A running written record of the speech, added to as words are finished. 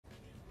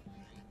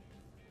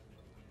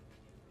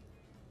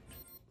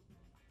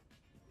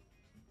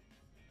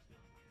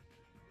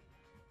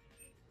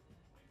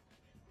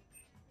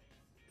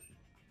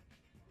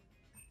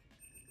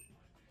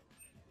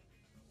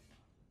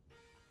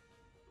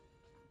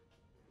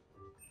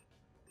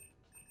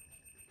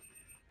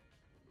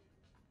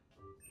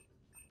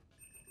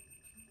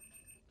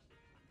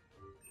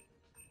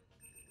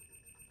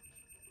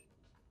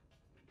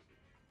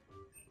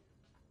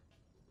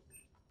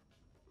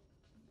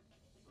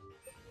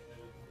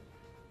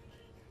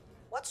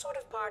What sort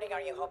of party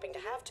are you hoping to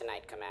have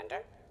tonight,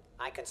 Commander?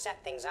 I could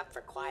set things up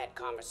for quiet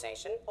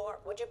conversation, or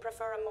would you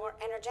prefer a more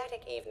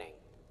energetic evening?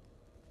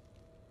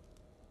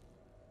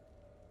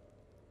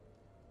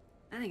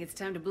 I think it's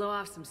time to blow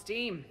off some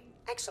steam.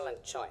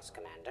 Excellent choice,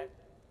 Commander.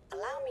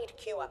 Allow me to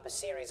queue up a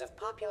series of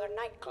popular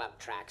nightclub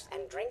tracks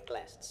and drink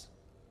lists.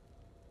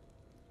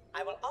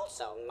 I will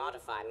also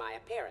modify my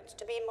appearance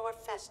to be more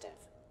festive.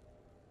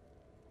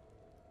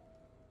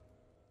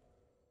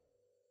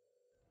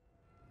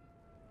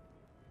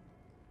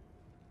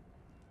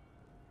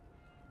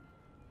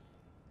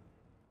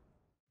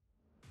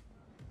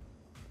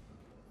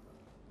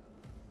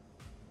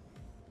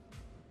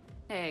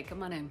 Hey,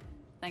 come on in.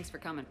 Thanks for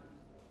coming.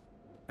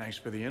 Thanks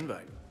for the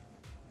invite.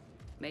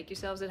 Make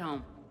yourselves at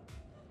home.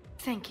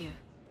 Thank you.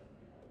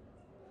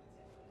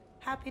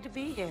 Happy to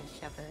be here,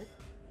 Shepard.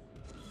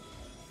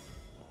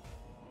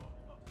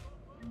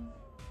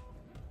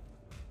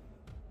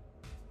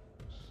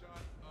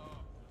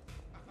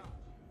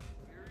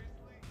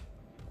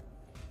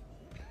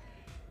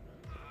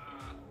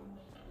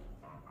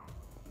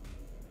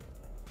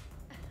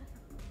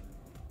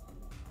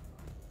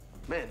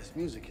 Man, this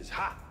music is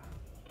hot.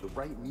 The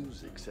right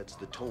music sets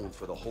the tone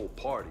for the whole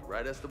party,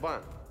 right,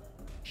 Esteban?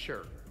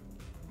 Sure.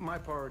 My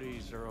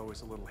parties are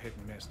always a little hit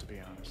and miss, to be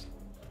honest.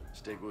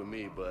 Stick with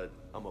me, bud.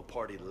 I'm a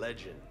party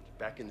legend.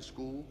 Back in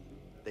school,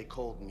 they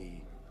called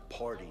me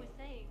Party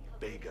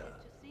Vega.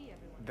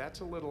 That's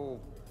a little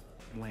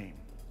lame.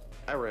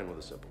 I ran with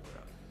a simple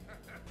crowd.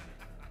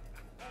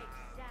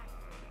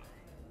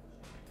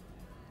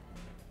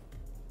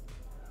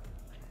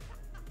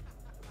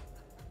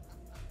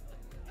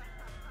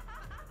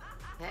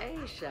 Hey,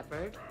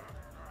 Shepard.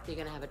 You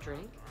gonna have a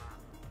drink?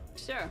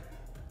 Sure.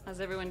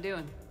 How's everyone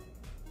doing?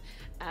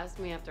 Ask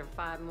me after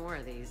 5 more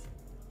of these.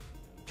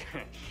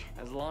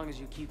 As long as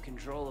you keep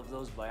control of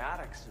those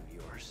biotics of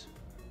yours.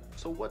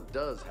 So what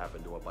does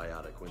happen to a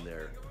biotic when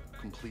they're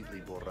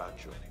completely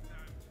borracho?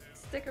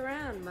 Stick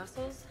around,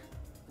 Muscles.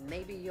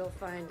 Maybe you'll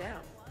find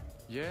out.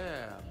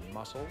 Yeah,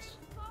 muscles.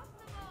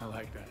 I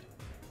like that.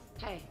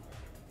 Hey,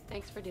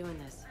 thanks for doing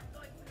this.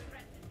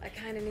 I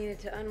kinda needed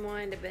to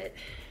unwind a bit,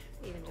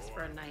 even just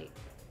for a night.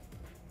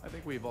 I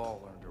think we've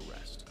all learned to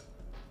rest.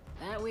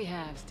 That we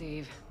have,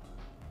 Steve.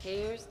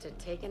 Here's to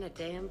taking a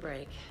damn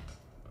break.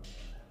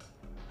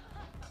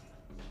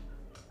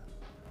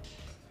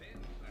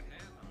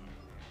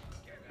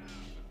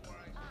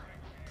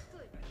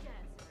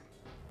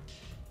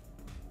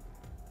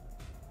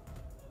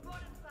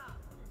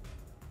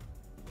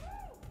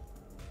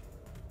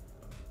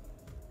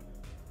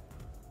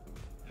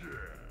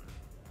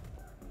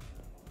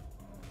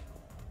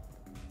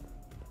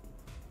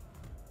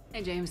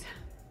 Hey, James.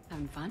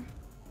 Having fun?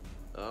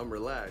 I'm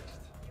relaxed,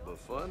 but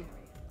fun?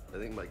 I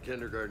think my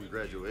kindergarten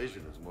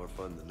graduation was more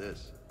fun than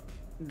this.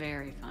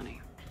 Very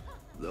funny.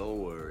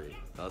 Don't worry,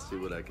 I'll see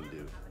what I can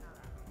do.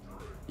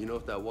 You know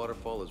if that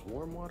waterfall is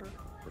warm water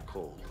or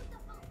cold?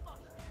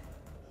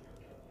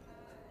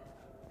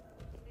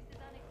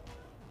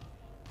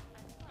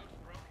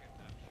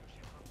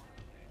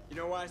 You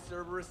know why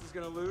Cerberus is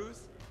gonna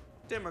lose?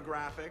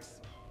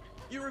 Demographics.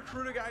 You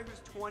recruit a guy who's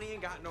 20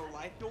 and got no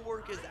life, he'll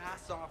work his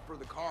ass off for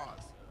the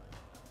cause.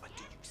 But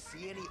do you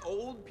see any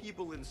old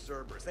people in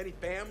Cerberus? Any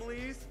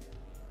families?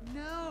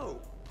 No.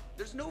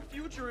 There's no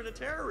future in a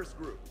terrorist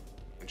group.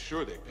 And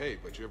sure, they pay,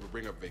 but you ever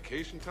bring up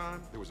vacation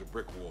time, there was a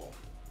brick wall.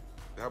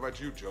 How about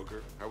you,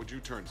 Joker? How would you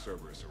turn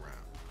Cerberus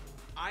around?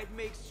 I'd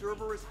make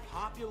Cerberus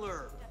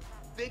popular.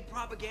 Big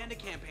propaganda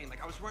campaign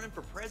like I was running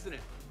for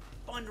president.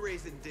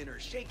 Fundraising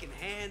dinners, shaking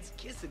hands,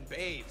 kissing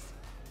babes.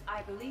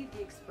 I believe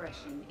the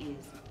expression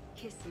is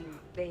kissing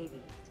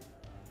babies.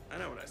 I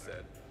know what I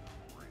said.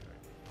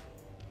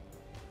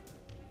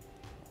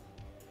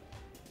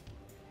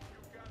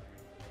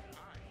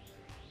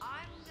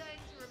 I'm going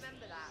to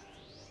remember that.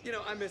 You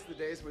know, I miss the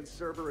days when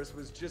Cerberus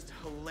was just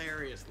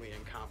hilariously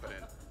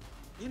incompetent.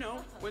 You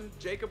know, when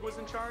Jacob was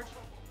in charge.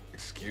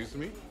 Excuse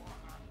me?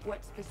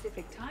 What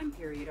specific time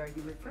period are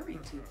you referring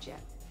to,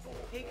 Jeff?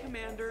 Hey,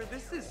 Commander,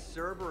 this is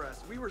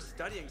Cerberus. We were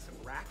studying some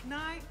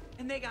Rachni,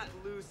 and they got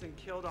loose and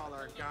killed all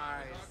our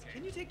guys.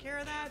 Can you take care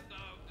of that?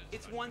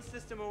 It's one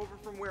system over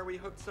from where we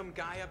hooked some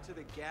guy up to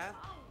the Geth,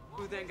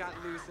 who then got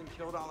loose and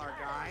killed all our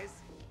guys.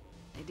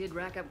 They did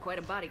rack up quite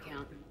a body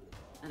count.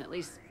 And at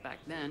least back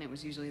then, it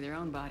was usually their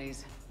own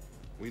bodies.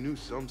 We knew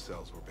some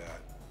cells were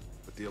bad,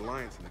 but the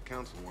Alliance and the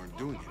Council weren't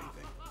doing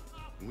anything.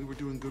 And we were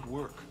doing good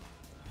work.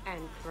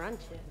 And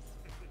crunches.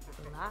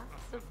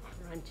 Lots of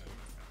crunches.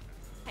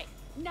 Hey,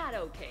 not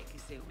okay,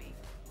 Kasumi.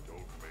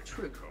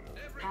 True.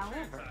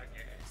 However,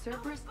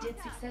 Cerberus did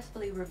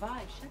successfully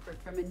revive Shepard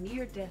from a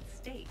near-death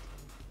state.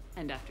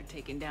 And after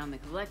taking down the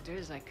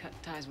Collectors, I cut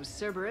ties with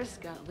Cerberus,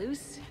 got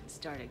loose, and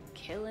started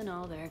killing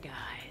all their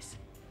guys.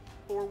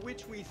 For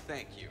which we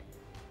thank you.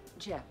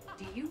 Jeff,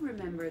 do you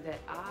remember that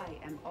I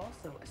am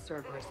also a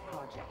Cerberus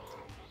project?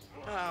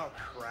 Oh,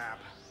 crap.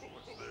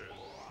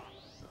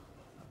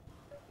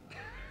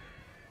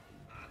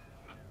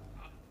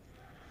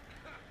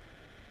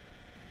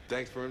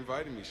 Thanks for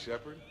inviting me,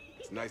 Shepard.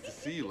 It's nice to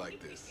see you like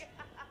this.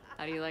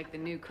 How do you like the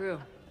new crew?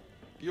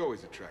 You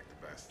always attract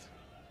the best.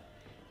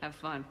 Have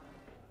fun.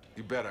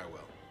 You bet I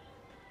will.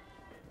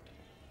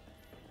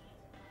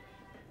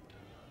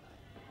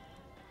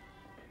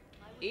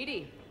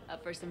 Edie,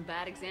 up for some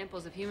bad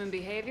examples of human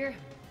behavior?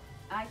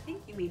 I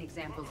think you mean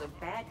examples of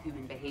bad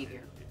human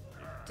behavior.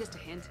 Just a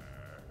hint.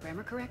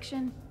 Grammar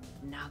correction,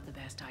 not the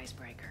best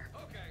icebreaker.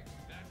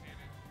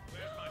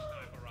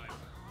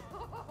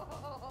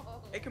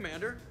 Hey,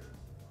 Commander.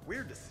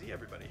 Weird to see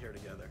everybody here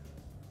together.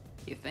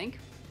 You think?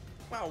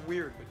 Well,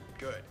 weird, but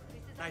good.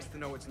 Nice to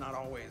know it's not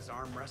always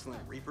arm wrestling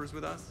reapers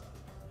with us.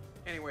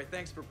 Anyway,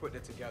 thanks for putting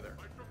it together.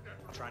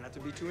 I'll try not to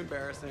be too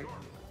embarrassing.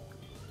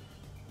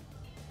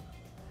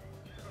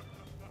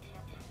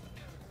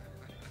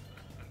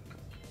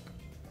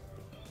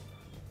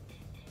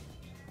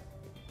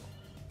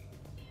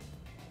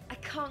 I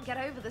can't get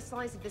over the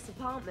size of this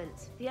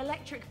apartment. The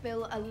electric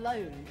bill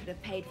alone could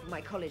have paid for my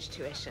college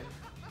tuition.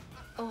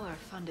 Or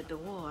funded the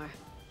war.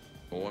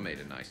 Or made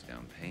a nice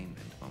down payment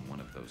on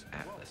one of those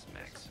Atlas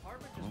mechs.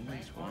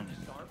 Always one.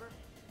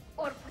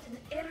 Or put an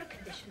air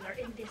conditioner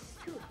in this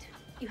suit.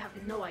 You have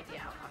no idea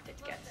how hot it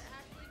gets.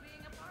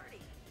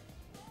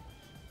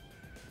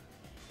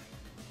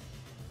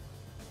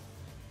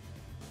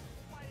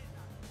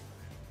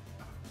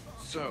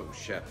 So,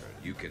 Shepard,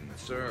 you can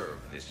serve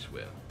this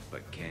swill,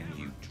 but can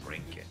you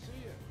drink it?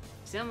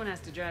 Someone has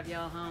to drive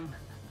y'all home.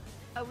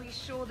 Are we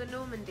sure the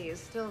Normandy is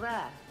still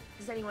there?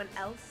 Has anyone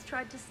else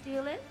tried to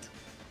steal it?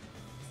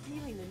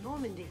 Stealing the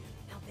Normandy.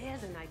 Now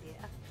there's an idea.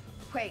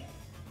 Wait.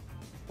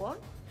 What?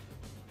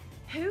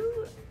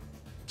 Who?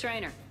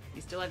 Trainer,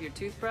 you still have your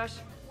toothbrush?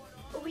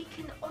 We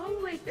can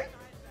always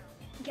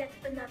get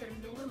another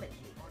Normandy.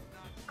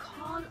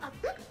 Call up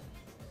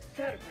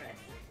Cerberus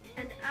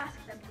and ask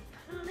them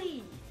to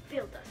please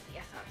build us the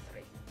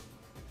SR-3.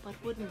 But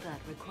wouldn't that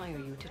require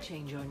you to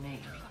change your name?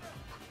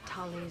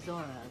 Tali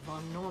Zora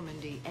von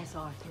Normandy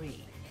SR-3.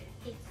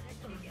 It's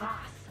Vas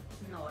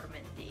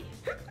Normandy.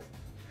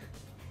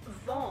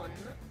 Von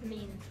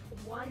means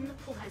one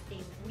who has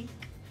a weak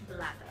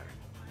bladder,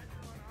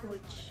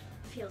 which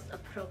feels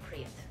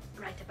appropriate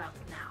right about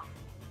now.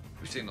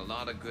 We've seen a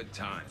lot of good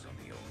times on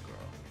the old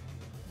girl.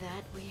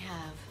 That we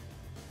have.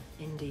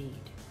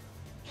 Indeed.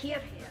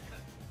 Here, here.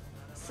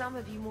 Some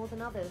of you more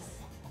than others.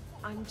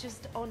 I'm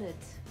just honored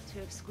to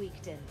have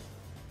squeaked in.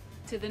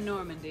 To the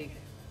Normandy.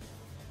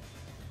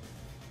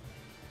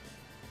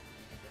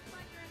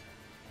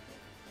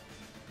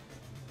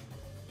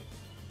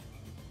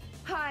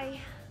 Hi.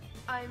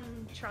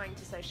 I'm trying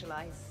to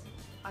socialize.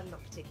 I'm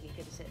not particularly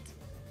good at it.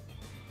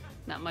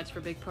 Not much for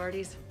big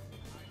parties?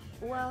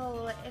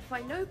 Well, if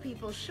I know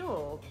people,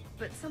 sure.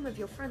 But some of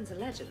your friends are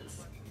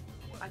legends.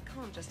 I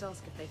can't just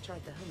ask if they've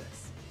tried the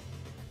hummus.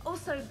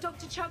 Also,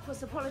 Dr.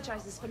 Chuckworth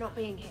apologizes for not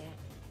being here.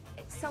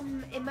 It's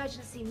some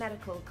emergency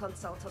medical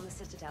consult on the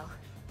Citadel.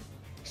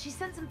 She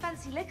sent some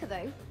fancy liquor,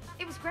 though.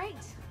 It was great.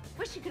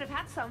 Wish you could have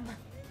had some.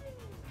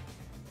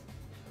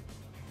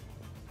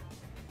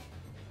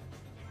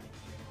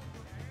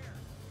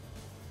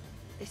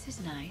 This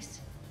is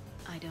nice.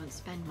 I don't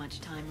spend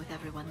much time with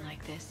everyone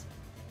like this.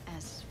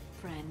 As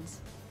friends,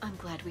 I'm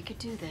glad we could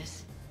do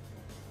this.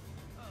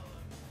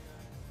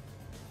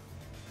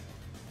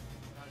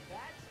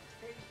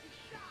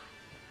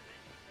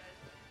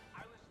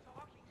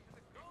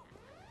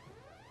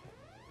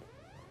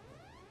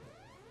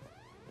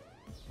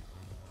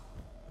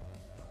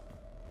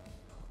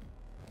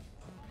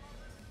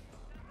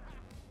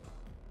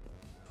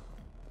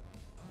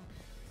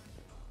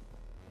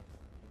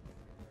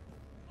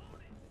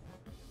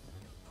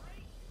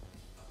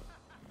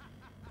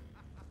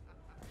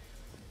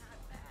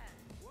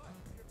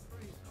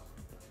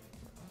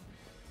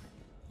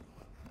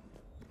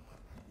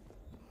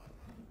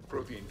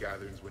 Prothean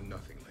gatherings were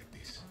nothing like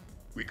this.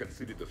 We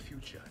considered the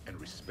future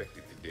and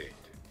respected the dead.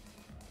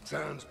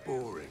 Sounds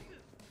boring.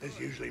 There's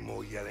usually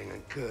more yelling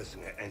and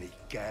cursing at any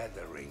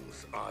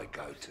gatherings I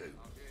go to.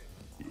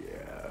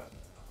 Yeah.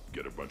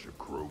 Get a bunch of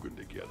Krogan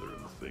together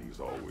and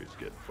things always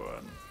get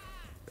fun.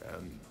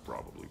 And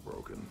probably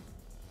broken.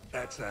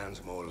 That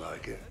sounds more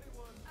like it.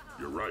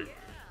 You're right.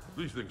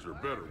 These things are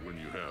better when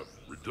you have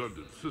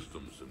redundant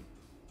systems and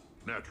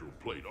natural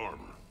plate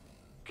armor.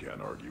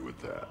 Can't argue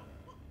with that.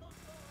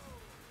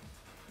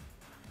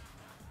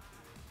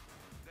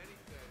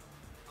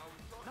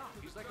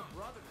 He's like a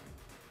brother.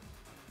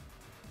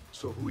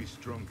 So who is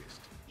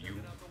strongest, you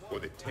or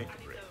the tank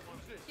bread?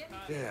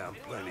 Yeah, I'm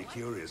plenty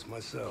curious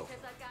myself.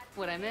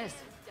 What'd I miss?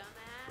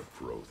 The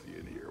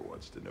Prothean here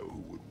wants to know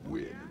who would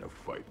win in a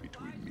fight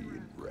between me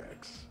and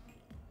Rex.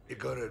 You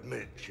gotta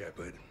admit,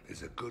 Shepard,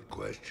 it's a good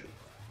question.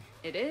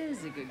 It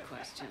is a good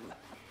question.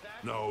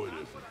 No, it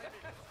isn't.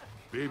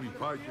 Baby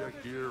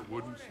Pyjak here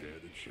wouldn't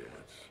stand a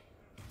chance.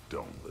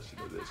 Don't listen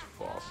to this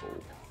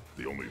fossil.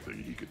 The only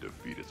thing he could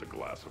defeat is a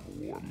glass of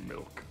warm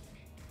milk.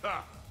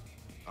 Ha!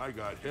 I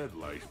got head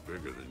lice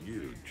bigger than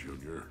you,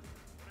 Junior.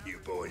 You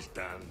boys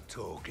done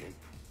talking?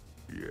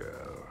 Yeah.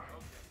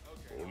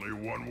 Only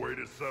one way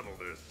to settle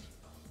this.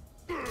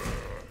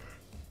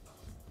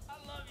 I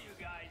love you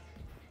guys.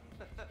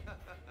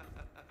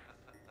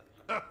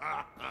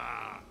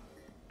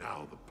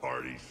 Now the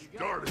party's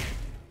started.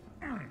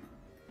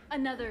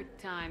 Another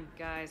time,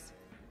 guys.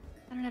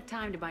 I don't have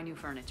time to buy new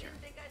furniture.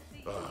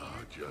 Ah,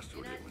 just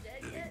when it was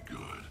getting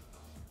good.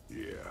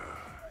 Yeah,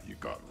 you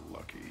got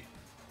lucky.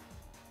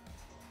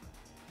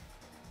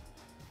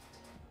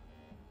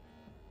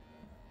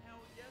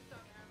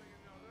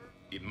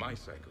 In my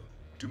cycle,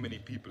 too many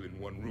people in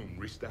one room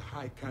risk a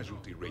high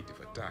casualty rate if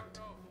attacked.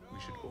 We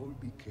should all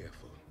be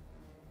careful.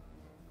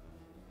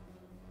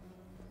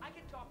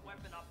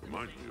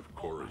 Reminds me of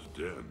Cora's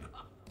den.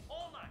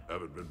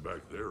 Haven't been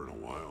back there in a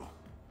while.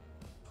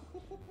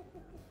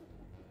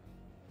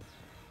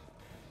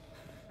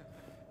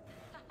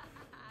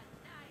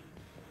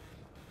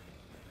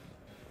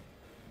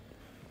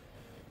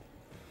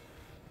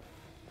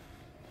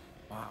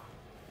 Wow,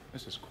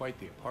 this is quite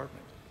the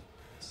apartment.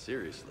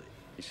 Seriously,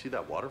 you see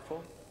that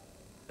waterfall?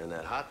 And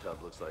that hot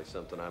tub looks like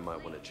something I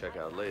might want to check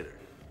out later.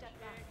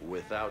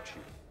 Without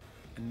you.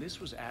 And this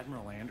was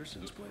Admiral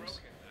Anderson's place?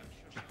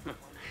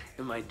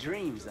 In my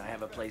dreams, I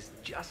have a place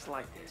just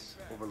like this,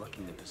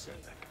 overlooking the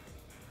Pacific.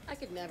 I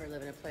could never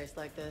live in a place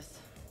like this.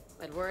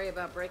 I'd worry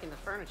about breaking the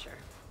furniture.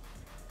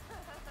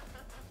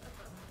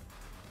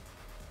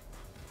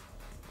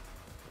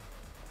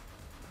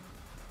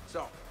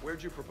 So,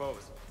 where'd you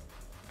propose?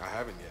 I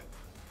haven't yet.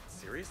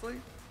 Seriously?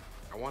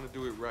 I want to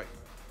do it right.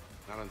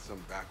 Not on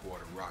some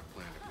backwater rock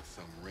planet with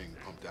some ring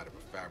pumped out of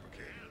a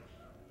fabricator.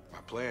 My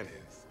plan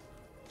is,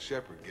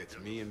 Shepard gets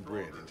me and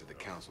Bryn into the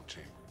council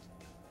chambers.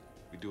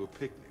 We do a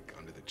picnic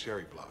under the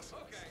cherry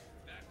blossoms.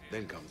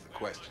 Then comes the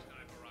question.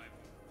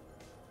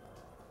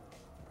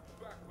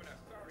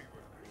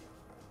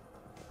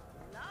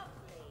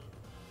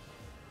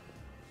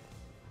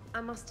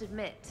 I must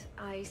admit,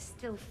 I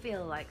still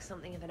feel like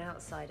something of an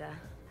outsider.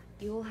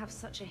 You all have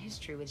such a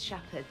history with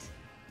Shepard.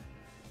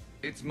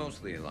 It's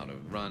mostly a lot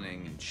of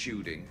running and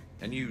shooting,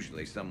 and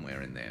usually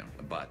somewhere in there,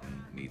 a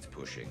button needs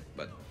pushing,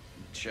 but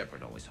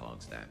Shepard always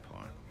hogs that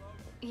part.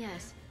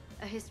 Yes,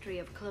 a history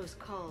of close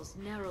calls,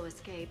 narrow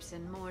escapes,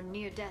 and more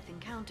near-death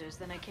encounters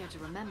than I care to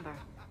remember.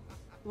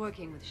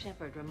 Working with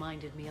Shepard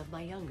reminded me of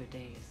my younger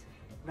days.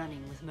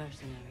 Running with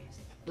mercenaries,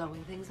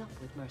 blowing things up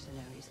with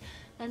mercenaries,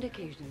 and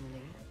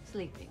occasionally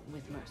sleeping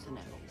with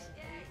mercenaries.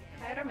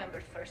 I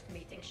remember first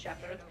meeting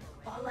Shepard.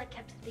 All I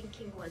kept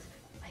thinking was,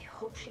 I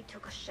hope she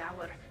took a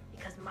shower,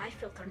 because my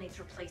filter needs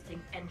replacing,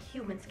 and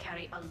humans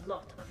carry a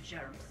lot of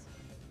germs.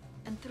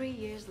 And 3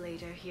 years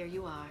later, here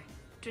you are,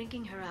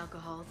 drinking her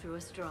alcohol through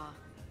a straw.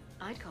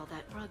 I'd call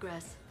that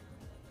progress.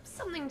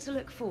 Something to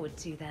look forward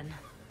to, then.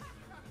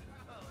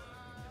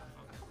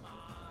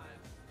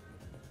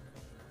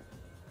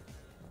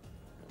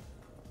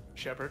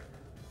 Shepard?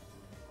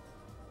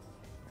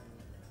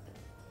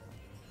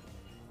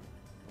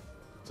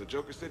 So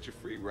Joker set you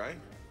free, right?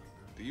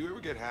 Do you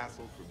ever get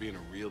hassled for being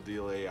a real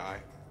deal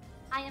AI?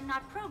 I am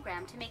not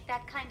programmed to make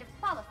that kind of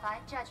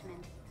qualified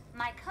judgment.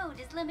 My code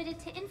is limited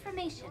to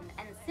information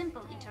and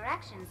simple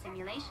interaction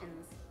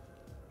simulations.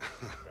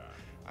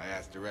 I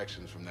asked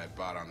directions from that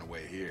bot on the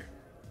way here.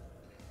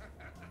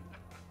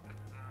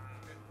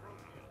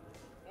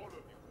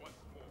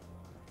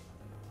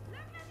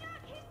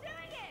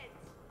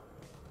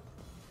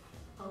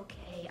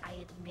 Okay, I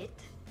admit,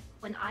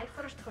 when I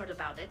first heard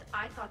about it,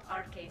 I thought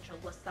Archangel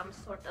was some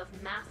sort of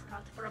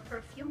mascot for a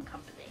perfume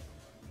company.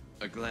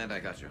 Glad I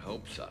got your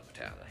hopes up,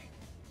 Tali.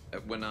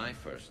 When I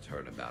first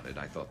heard about it,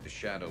 I thought the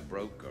Shadow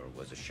Broker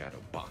was a shadow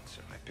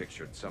boxer. I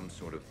pictured some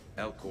sort of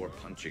Elcor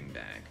punching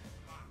bag.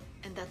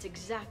 And that's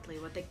exactly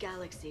what the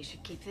galaxy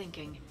should keep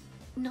thinking.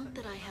 Not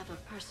that I have a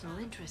personal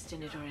interest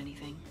in it or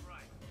anything.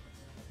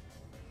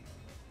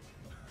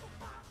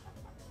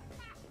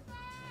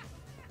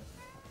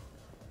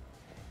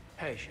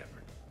 Hey,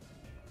 Shepard.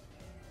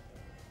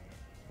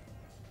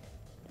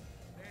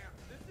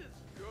 This is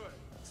good.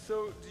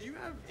 So, do you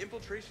have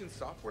infiltration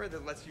software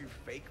that lets you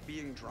fake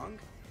being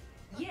drunk?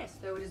 Yes,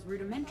 though it is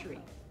rudimentary.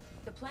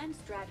 The planned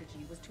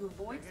strategy was to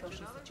avoid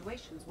social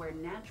situations where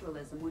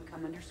naturalism would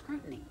come under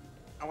scrutiny.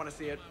 I want to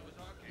see it.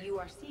 You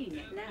are seeing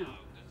it now.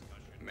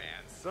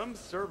 Man, some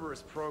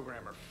Cerberus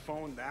programmer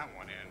phoned that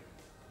one in.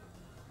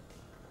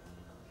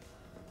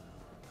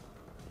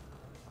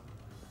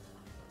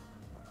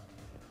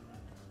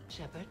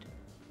 Shepard?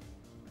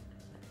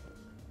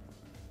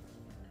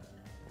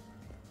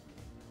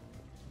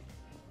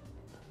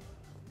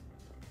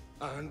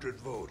 A 100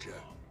 Vulture.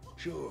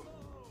 Sure.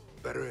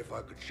 Better if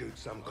I could shoot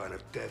some kind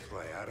of death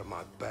ray out of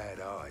my bad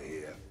eye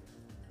here.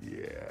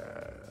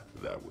 Yeah,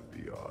 that would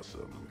be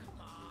awesome.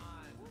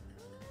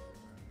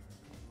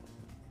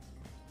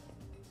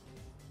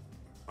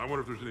 I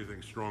wonder if there's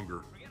anything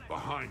stronger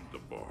behind the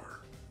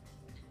bar.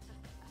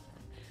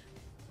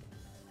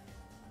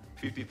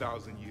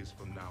 50,000 years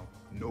from now,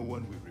 no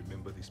one will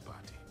remember this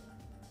party.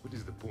 What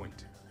is the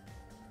point?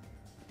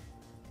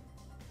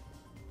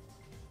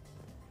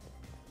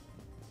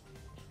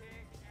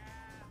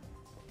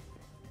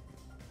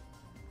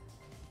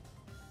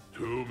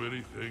 Too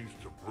many things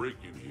to break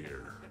in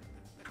here.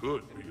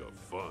 Could be a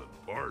fun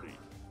party.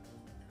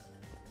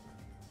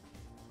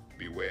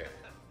 Beware.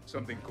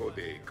 Something called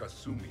a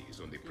Kasumi is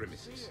on the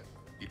premises.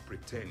 It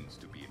pretends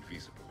to be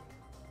invisible.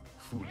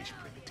 Foolish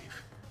primitive.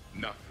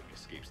 Nothing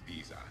escapes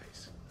these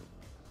eyes.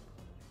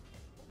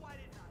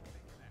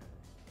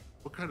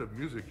 What kind of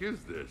music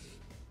is this?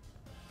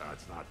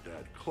 That's not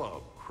that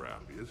club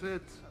crap, is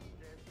it?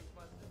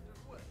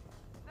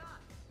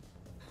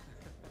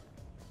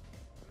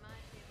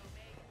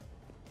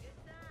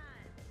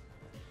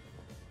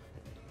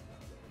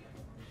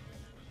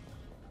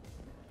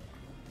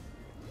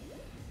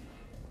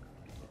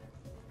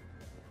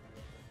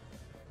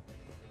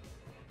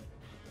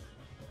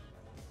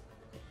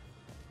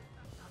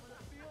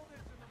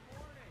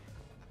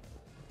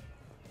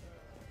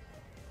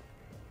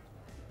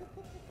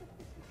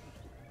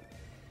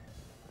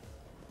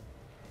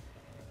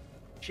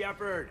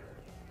 Shepard!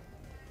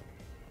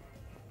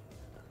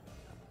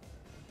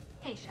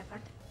 Hey,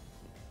 Shepard.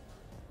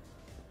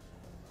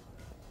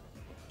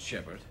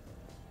 Shepard.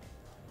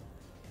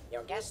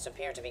 Your guests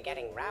appear to be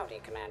getting rowdy,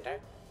 Commander.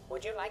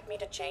 Would you like me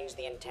to change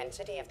the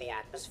intensity of the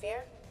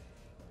atmosphere?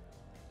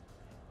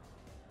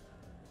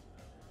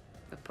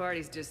 The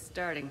party's just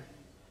starting.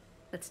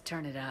 Let's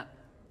turn it up.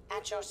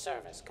 At your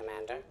service,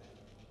 Commander.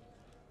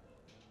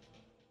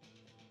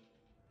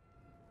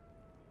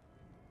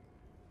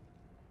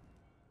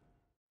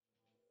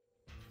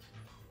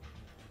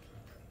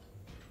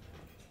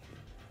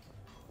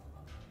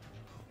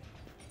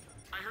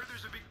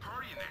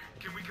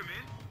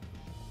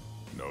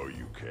 No,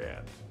 you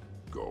can't.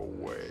 Go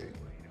away.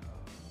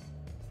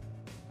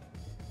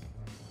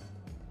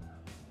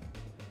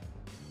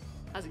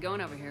 How's it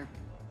going over here?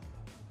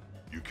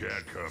 You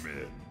can't come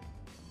in.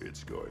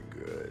 It's going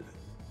good.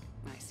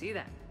 I see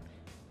that.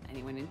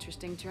 Anyone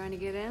interesting trying to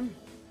get in?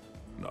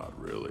 Not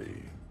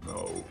really.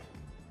 No.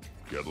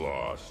 Get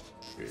lost.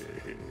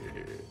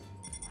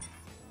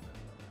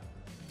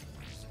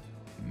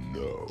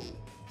 No.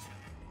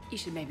 You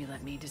should maybe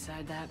let me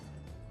decide that.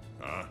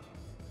 Huh?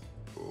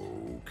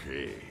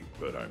 Okay,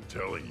 but I'm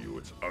telling you,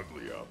 it's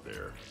ugly out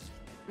there.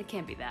 It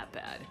can't be that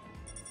bad.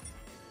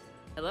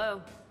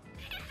 Hello?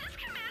 Is this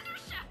Commander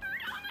Shepard?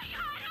 Oh my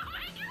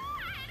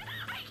god!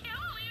 I can't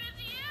believe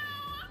it's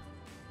you!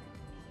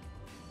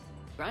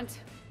 Grunt,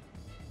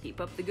 keep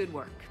up the good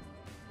work.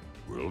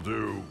 Will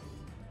do.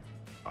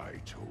 I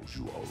told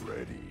you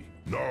already.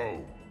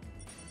 No!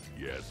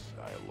 Yes,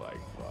 I like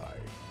pie.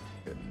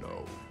 And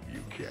no,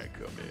 you can't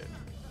come in.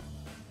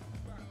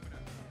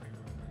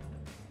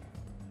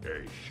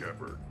 Hey,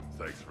 Shepard,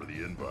 thanks for the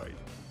invite.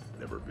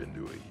 Never been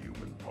to a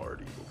human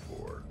party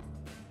before.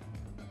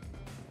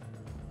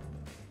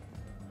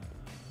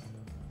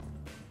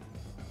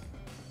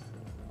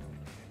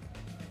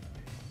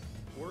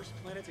 Worst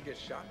planet to get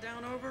shot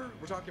down over?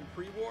 We're talking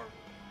pre-war?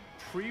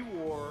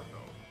 Pre-war,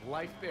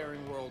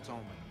 life-bearing world's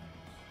omen.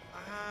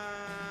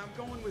 I'm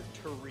going with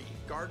Tariq.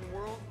 Garden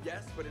World,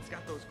 yes, but it's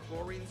got those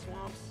chlorine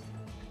swamps.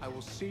 I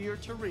will see your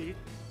Tariq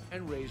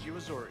and raise you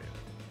Azoria,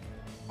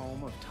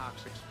 home of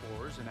toxic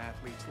spores and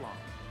athlete's lung.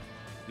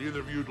 The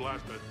interview'd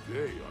last a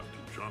day on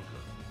Tuchanka,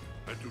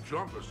 and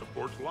Tuchanka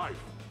supports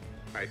life.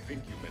 I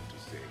think you meant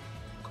to say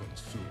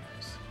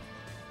consumes.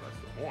 That's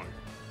the point.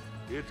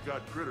 It's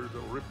got critters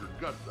that'll rip your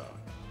guts out.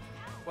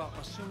 Well,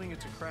 assuming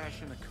it's a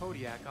crash in a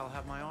Kodiak, I'll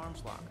have my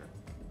arms locker.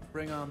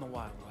 Bring on the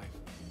wildlife.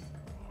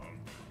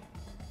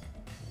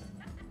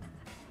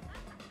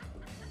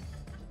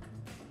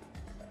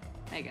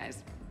 Hey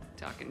guys,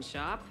 talking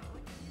shop?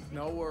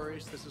 No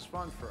worries, this is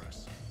fun for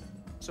us.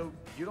 So,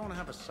 you don't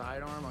have a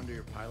sidearm under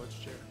your pilot's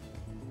chair?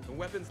 The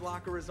weapons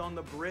locker is on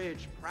the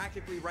bridge,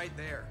 practically right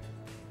there.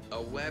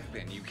 A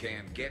weapon you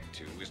can't get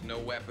to is no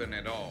weapon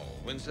at all.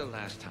 When's the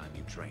last time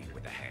you trained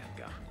with a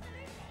handgun?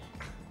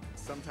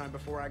 Sometime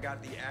before I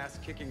got the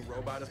ass-kicking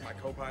robot as my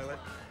co-pilot.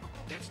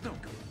 That's no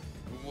good.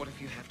 What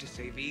if you have to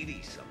save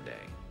Edie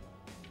someday?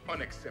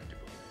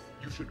 Unacceptable.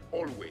 You should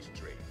always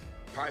train.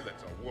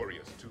 Pilots are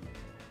warriors too.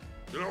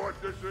 You know what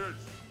this is?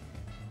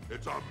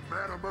 It's a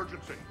mad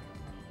emergency.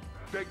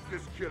 Take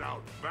this kid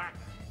out back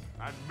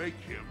and make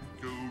him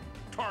do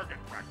target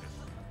practice.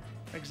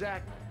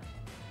 Exactly.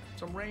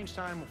 Some range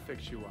time will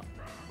fix you up.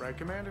 Right,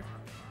 Commander?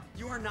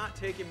 You are not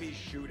taking me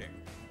shooting.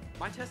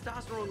 My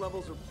testosterone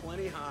levels are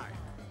plenty high.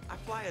 I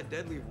fly a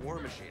deadly war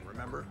machine,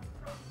 remember?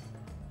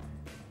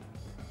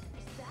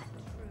 Is that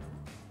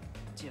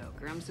true?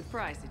 Joker, I'm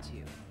surprised at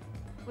you.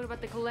 What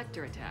about the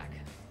collector attack?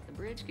 The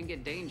bridge can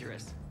get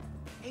dangerous.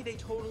 Hey, they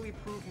totally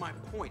proved my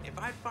point. If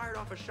I fired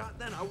off a shot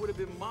then, I would have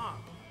been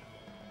mobbed.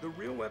 The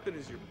real weapon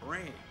is your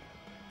brain.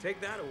 Take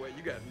that away,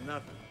 you got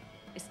nothing.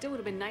 It still would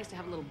have been nice to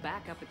have a little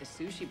backup at the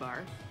sushi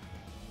bar.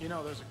 You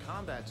know, there's a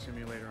combat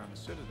simulator on the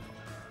Citadel.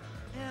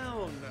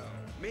 Hell no.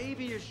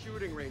 Maybe a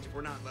shooting range if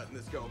we're not letting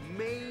this go.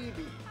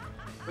 Maybe.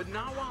 But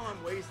not while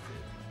I'm wasted.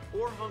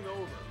 Or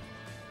hungover.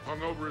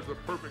 Hungover is the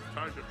perfect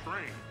time to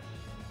train.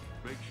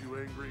 Makes you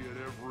angry at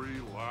every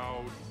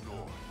loud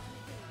noise.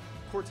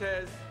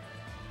 Cortez,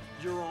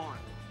 you're on.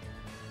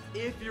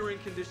 If you're in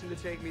condition to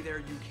take me there,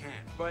 you can.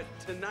 But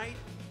tonight,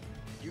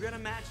 you gotta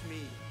match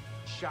me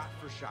shot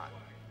for shot.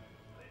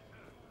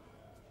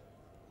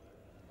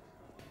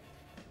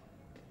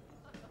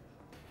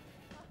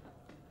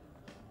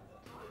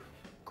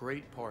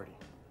 great party.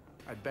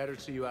 I'd better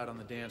see you out on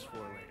the dance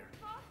floor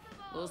later.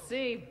 We'll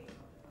see.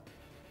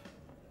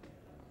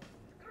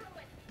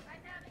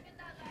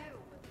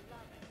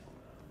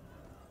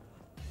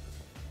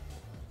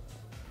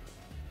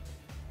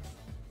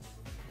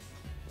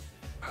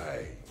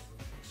 Hey,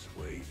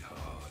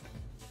 sweetheart.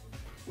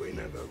 We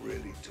never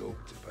really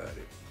talked about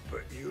it,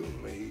 but you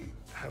and me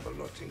have a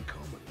lot in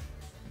common.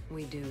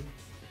 We do.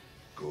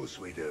 Of course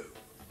we do.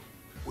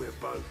 We're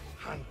both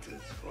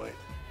hunters, right?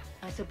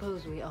 I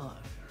suppose we are.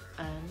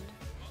 And?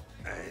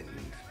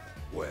 And,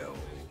 well...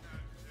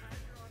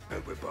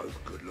 And we're both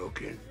good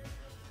looking.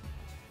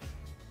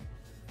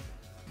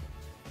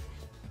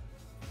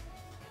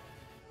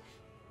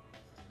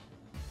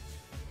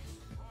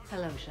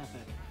 Hello, Shepard.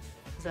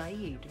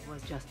 Zaid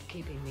was just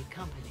keeping me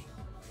company.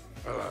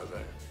 Hello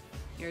there.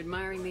 You're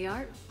admiring the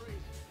art?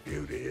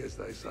 Beauty, as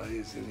they say,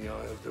 is in the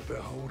eye of the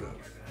beholder.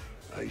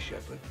 Hey,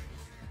 Shepard.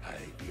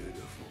 Hey,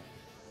 beautiful.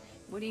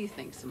 What do you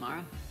think,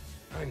 Samara?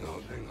 Hang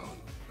on.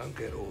 Don't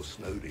get all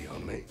snooty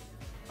on me.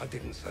 I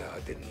didn't say I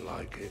didn't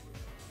like it.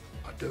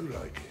 I do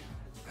like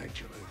it,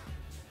 actually.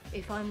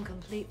 If I'm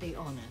completely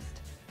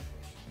honest,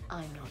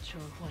 I'm not sure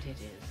what it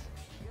is.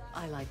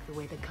 I like the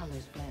way the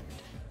colors blend,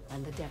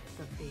 and the depth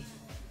of the...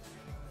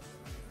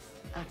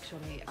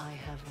 Actually, I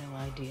have no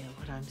idea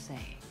what I'm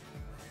saying.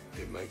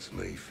 It makes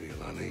me feel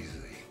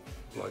uneasy.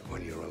 Like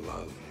when you're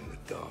alone in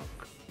the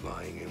dark,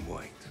 lying in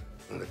wait,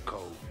 and the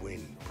cold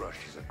wind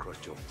brushes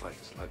across your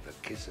face like the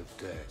kiss of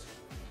death.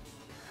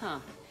 Huh.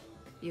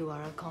 You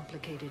are a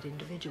complicated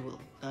individual,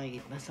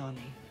 Zaid Masani.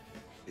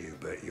 You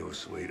bet your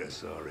sweet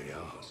Asari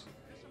ass.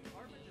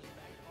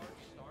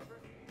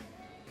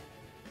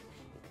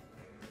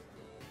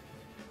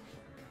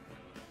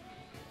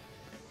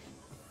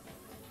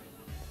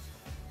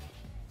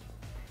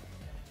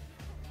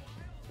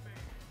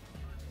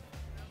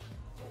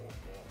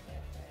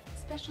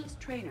 Specialist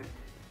trainer,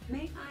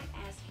 may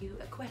I ask you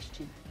a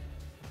question?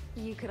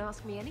 You can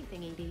ask me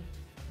anything, Edie.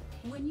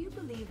 When you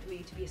believed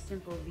me to be a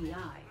simple VI,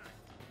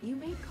 you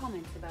made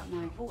comments about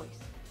my voice.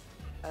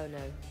 Oh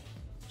no.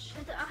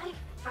 Should I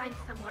find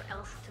somewhere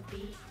else to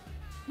be?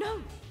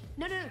 No!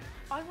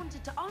 I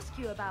wanted to ask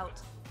you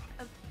about...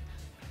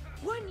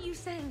 weren't you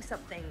saying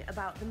something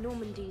about the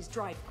Normandy's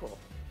Drive Corps?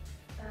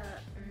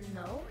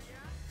 No.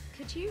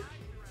 Could you?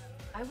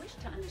 I wish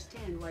to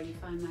understand why you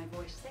find my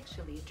voice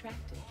sexually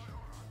attractive.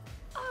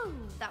 Oh,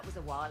 that was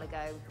a while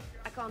ago.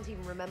 I can't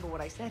even remember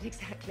what I said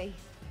exactly.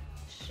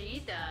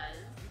 She does.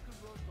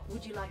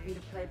 Would you like me to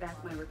play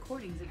back my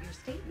recordings of your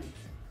statements?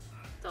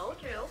 Told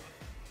you.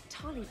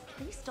 Tali,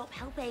 please stop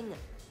helping.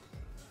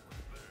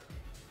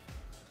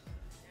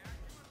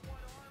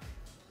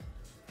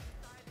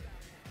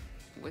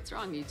 What's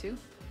wrong, you two?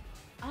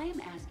 I am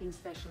asking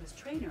Specialist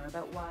Trainer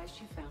about why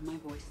she found my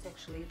voice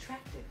sexually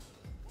attractive.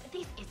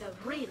 This is a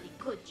really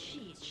good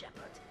cheese,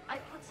 Shepard. I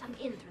put some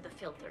in through the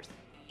filters.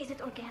 Is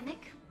it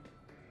organic?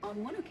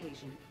 On one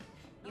occasion,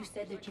 you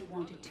said that you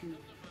wanted to,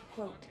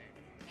 quote,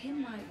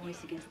 pin my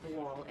voice against the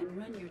wall and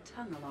run your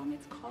tongue along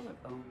its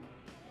collarbone.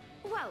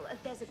 Well,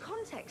 there's a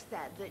context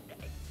there that...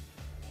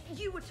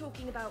 you were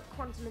talking about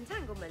quantum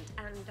entanglement,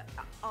 and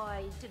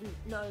I didn't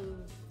know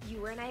you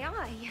were an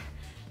AI.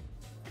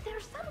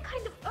 There's some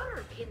kind of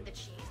herb in the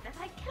cheese that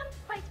I can't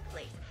quite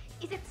place.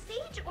 Is it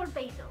sage or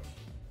basil?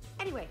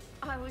 Anyway,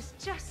 I was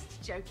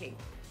just joking.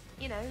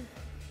 You know,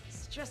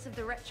 stress of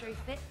the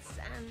retrofits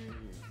and...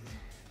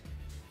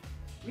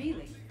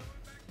 Really?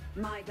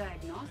 My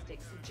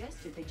diagnostics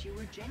suggested that you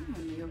were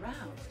genuinely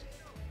aroused.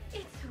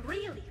 It's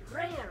really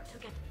rare to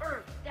get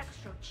herb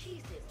dextro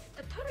cheeses.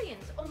 The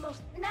Turians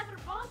almost never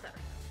bother.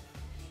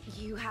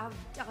 You have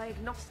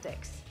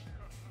diagnostics.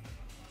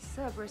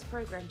 Cerberus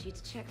programmed you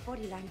to check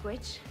body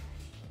language.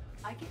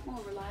 I get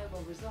more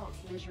reliable results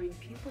measuring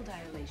pupil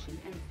dilation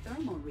and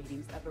thermal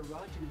readings of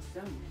erogenous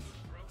zones.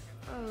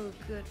 Oh,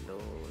 good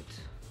lord.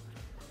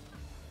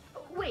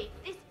 Wait,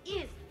 this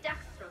is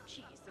dextro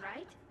cheese,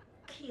 right?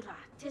 Keela,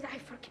 did I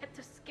forget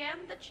to scan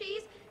the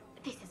cheese?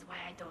 This is why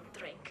I don't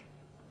drink.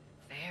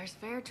 Fair's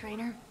fair,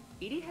 Trainer.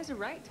 Edie has a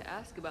right to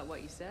ask about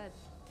what you said.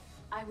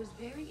 I was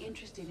very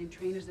interested in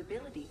Trainer's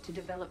ability to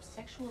develop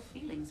sexual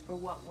feelings for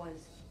what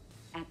was,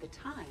 at the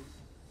time,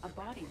 a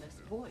bodiless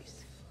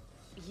voice.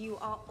 You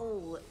are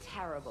all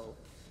terrible.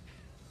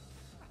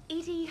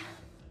 Edie,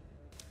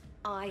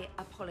 I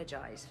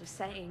apologize for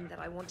saying that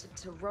I wanted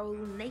to roll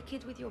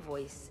naked with your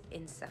voice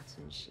in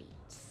satin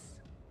sheets.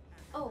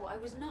 Oh, I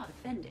was not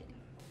offended.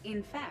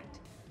 In fact,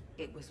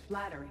 it was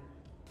flattering.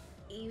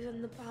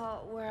 Even the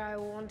part where I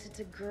wanted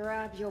to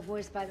grab your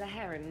voice by the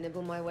hair and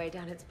nibble my way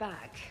down its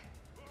back.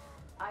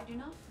 I do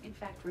not, in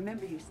fact,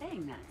 remember you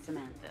saying that,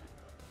 Samantha.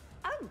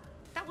 Oh,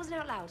 that wasn't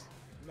out loud.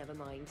 Never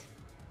mind.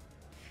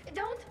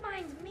 Don't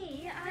mind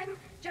me. I'm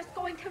just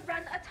going to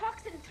run a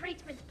toxin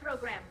treatment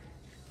program,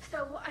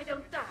 so I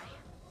don't die.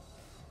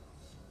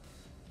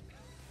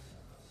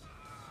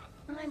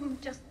 I'm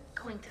just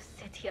going to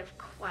sit here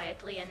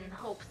quietly and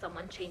hope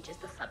someone changes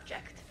the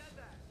subject.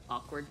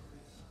 Awkward.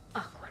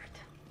 Awkward.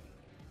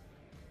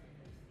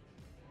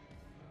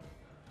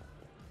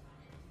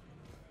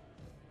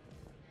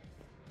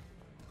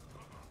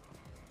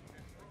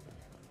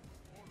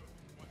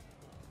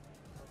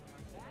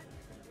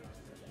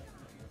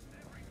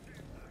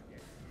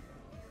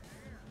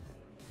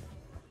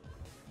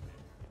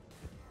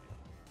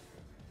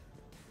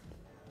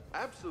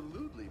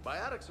 absolutely.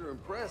 Biotics are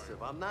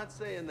impressive. I'm not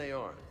saying they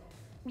aren't.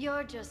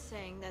 You're just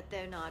saying that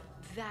they're not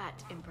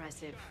that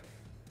impressive.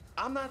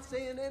 I'm not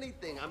saying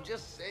anything. I'm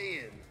just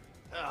saying.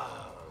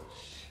 Oh,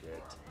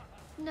 shit.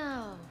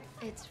 No,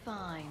 it's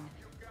fine.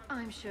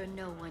 I'm sure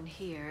no one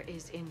here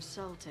is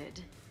insulted.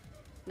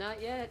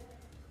 Not yet.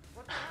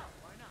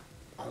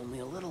 Only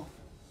a little.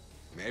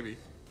 Maybe.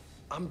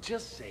 I'm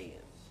just saying.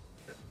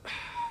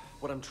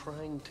 What I'm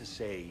trying to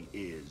say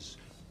is...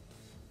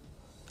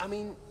 I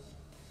mean,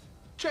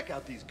 check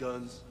out these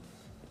guns.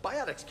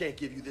 Biotics can't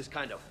give you this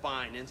kind of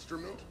fine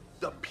instrument.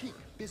 The peak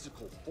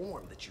physical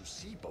form that you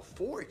see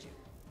before you.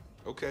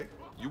 Okay,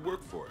 you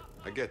work for it.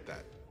 I get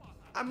that.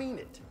 I mean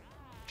it.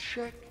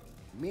 Check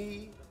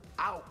me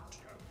out.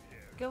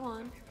 Go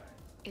on.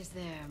 Is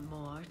there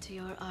more to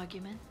your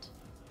argument?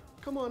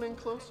 Come on in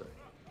closer.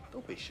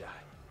 Don't be shy.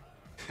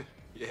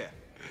 Yeah,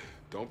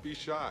 don't be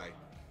shy.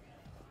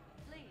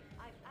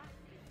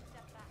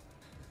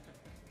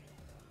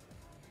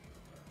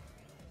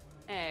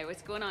 Hey,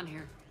 what's going on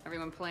here?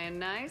 Everyone playing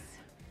nice?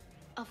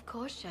 Of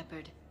course,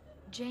 Shepard.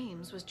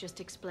 James was just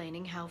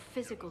explaining how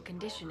physical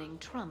conditioning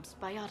trumps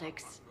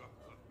biotics.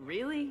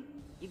 Really?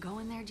 You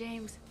going there,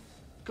 James?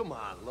 Come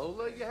on,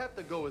 Lola. You have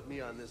to go with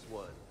me on this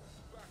one.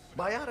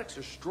 Biotics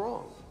are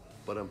strong,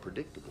 but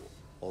unpredictable.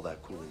 All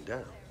that cooling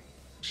down.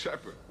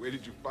 Shepard, where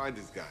did you find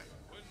this guy?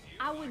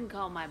 I wouldn't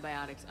call my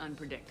biotics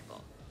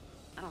unpredictable.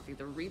 I don't think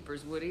the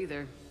Reapers would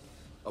either.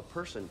 A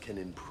person can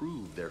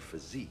improve their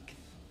physique,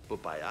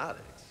 but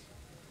biotics,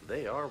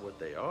 they are what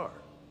they are.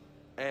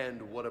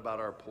 And what about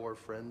our poor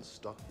friends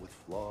stuck with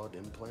flawed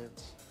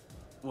implants?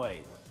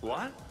 Wait,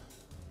 what?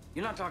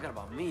 You're not talking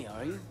about me,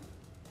 are you?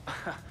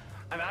 I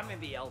mean, I may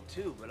be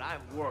L2, but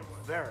I've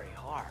worked very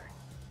hard.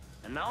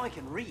 And now I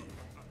can read.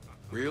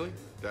 Really?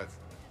 That's...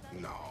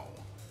 no.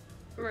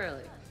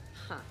 Really?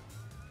 Huh.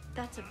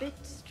 That's a bit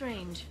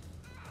strange.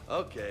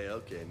 Okay,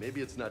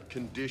 maybe it's not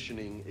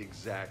conditioning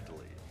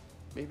exactly.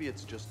 Maybe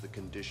it's just the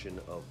condition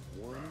of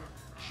one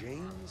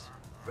James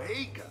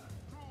Vega.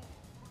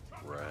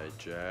 Right,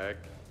 Jack?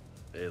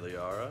 Hey,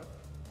 Liara?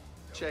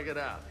 Check it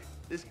out.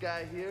 This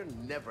guy here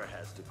never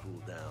has to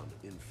cool down.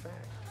 In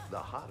fact, the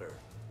hotter,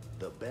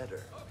 the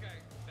better.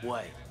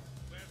 Wait,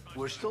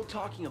 we're still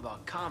talking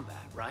about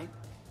combat, right?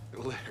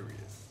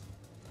 Hilarious.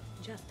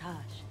 Just hush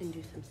and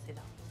do some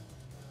sit-ups.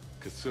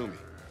 Kasumi.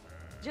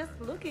 Just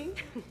looking.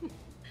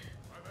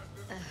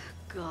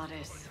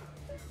 Goddess.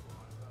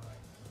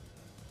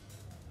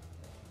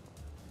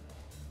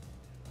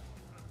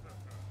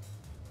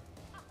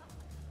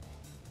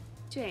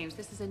 James,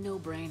 this is a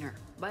no-brainer.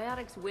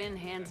 Biotics win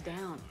hands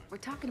down. We're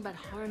talking about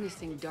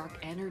harnessing dark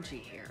energy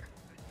here.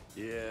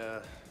 Yeah,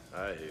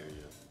 I hear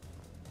you.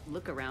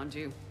 Look around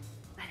you.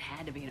 That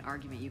had to be an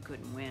argument you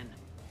couldn't win.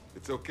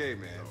 It's okay,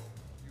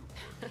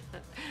 man.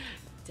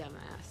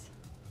 Dumbass.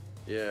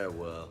 Yeah,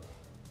 well,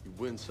 you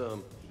win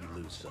some, you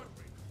lose some.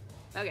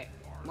 Okay,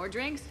 more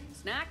drinks,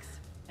 snacks,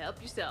 help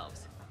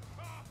yourselves.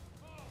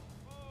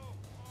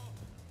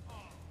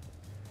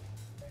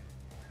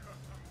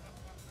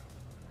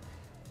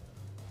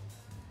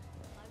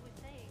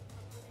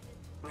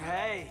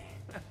 Hey,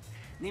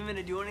 need me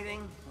to do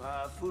anything?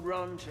 Food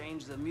run,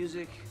 change the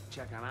music,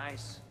 check on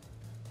ice.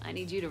 I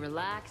need you to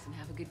relax and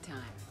have a good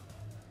time.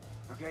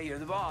 Okay, you're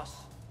the boss.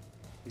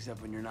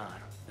 Except when you're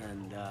not.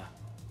 And,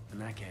 in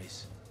that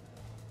case,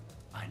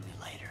 find me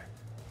later.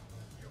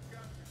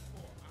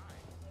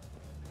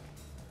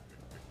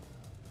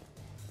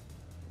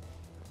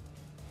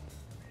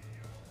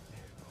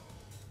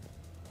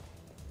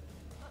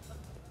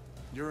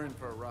 You're in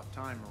for a rough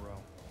time, Moreau.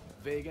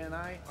 Vega and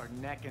I are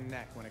neck and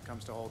neck when it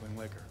comes to holding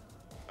liquor.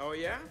 Oh,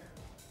 yeah?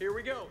 Here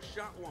we go.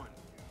 Shot one.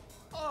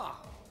 Oh,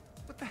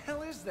 what the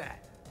hell is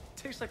that?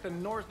 Tastes like the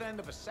north end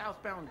of a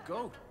southbound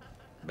goat.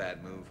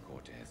 Bad move,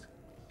 Cortez.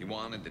 He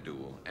wanted the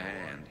duel,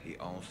 and he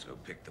also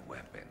picked the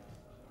weapon.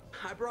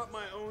 I brought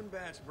my own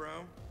batch,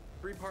 bro.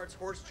 3 parts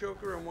horse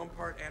choker and 1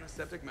 part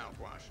antiseptic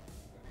mouthwash.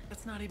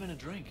 That's not even a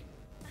drink.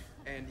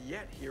 And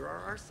yet, here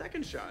are our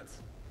second shots.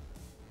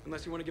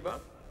 Unless you want to give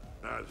up?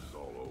 Nah, this is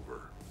all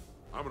over.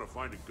 I'm gonna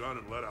find a gun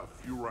and let out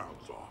a few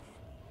rounds off.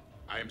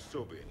 I am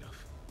sober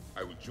enough.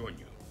 I will join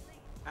you.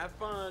 Have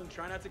fun.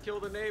 Try not to kill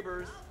the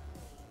neighbors.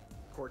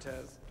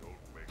 Cortez.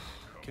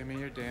 Give me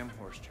your damn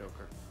horse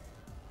choker.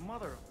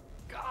 Mother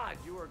of God,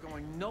 you are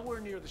going nowhere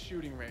near the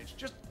shooting range.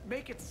 Just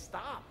make it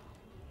stop.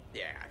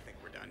 Yeah, I think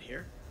we're done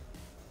here.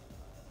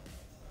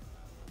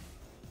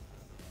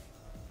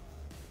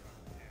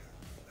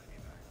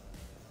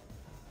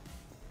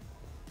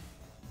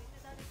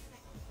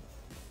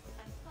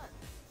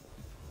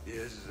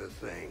 Here's the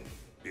thing,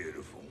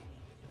 beautiful.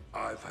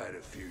 I've had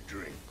a few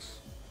drinks.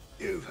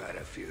 You've had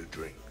a few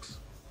drinks.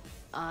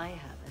 I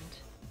haven't.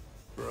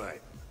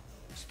 Right.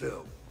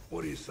 Still,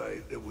 what do you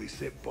say that we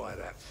sit by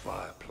that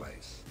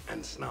fireplace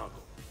and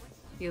snuggle?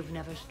 You've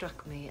never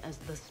struck me as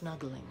the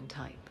snuggling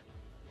type.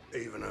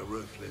 Even a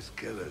ruthless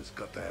killer's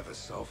got to have a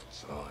soft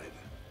side.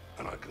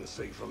 And I can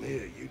see from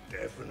here you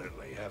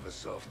definitely have a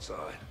soft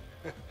side.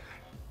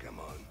 Come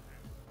on.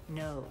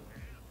 No.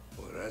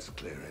 Well, that's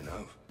clear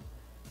enough.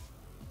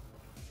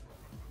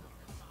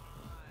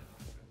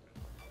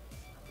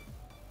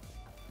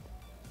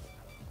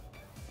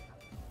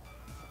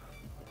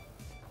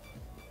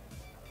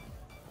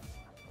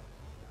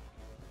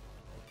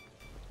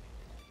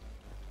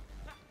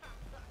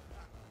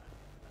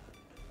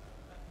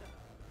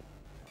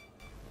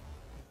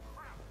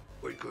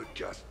 we could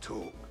just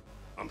talk.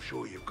 I'm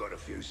sure you've got a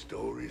few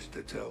stories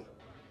to tell.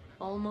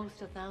 Almost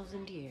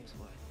 1,000 years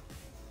worth.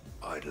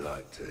 I'd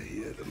like to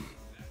hear them.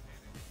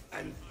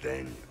 And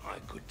then I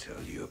could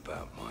tell you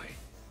about my...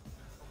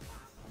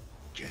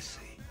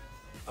 Jessie.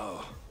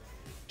 Oh,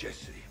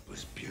 Jessie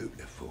was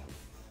beautiful.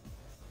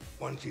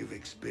 Once you've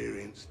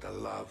experienced a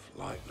love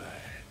like that...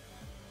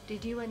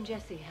 Did you and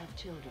Jessie have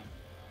children?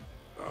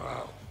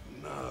 Oh,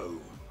 no.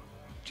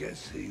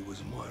 Jessie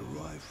was my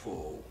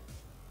rifle.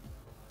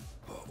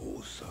 But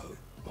also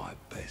my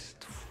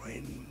best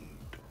friend.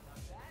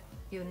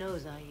 You know,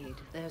 Zaid,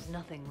 there's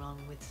nothing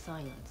wrong with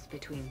silence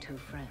between two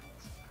friends.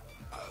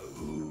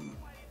 Oh,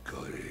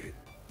 got it.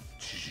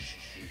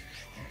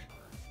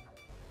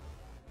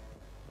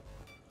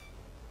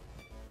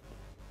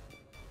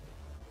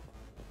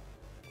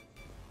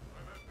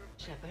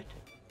 Shepard?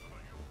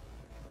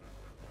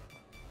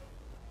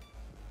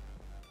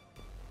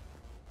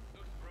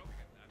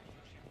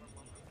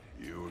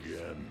 You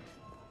again?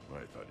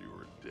 I thought you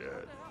were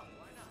dead.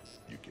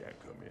 You can't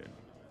come in.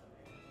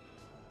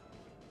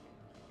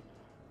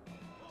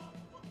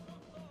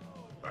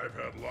 I've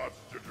had lots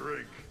to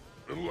drink.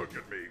 And look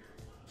at me.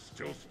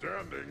 Still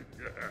standing.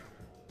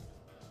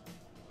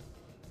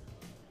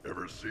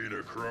 Ever seen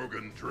a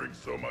Krogan drink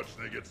so much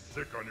they get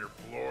sick on your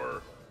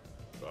floor?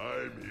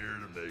 I'm here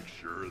to make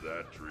sure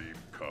that dream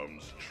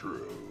comes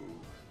true.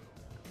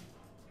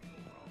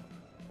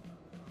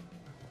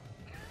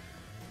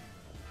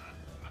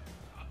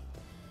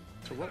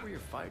 So what were your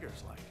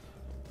fighters like?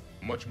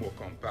 Much more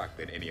compact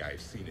than any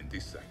I've seen in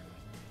this cycle.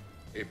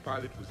 A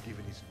pilot was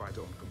given his fighter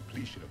on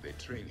completion of their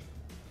training.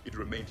 It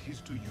remained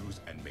his to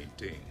use and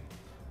maintain.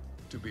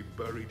 To be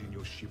buried in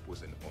your ship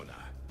was an honor.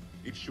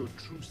 It showed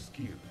true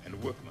skill and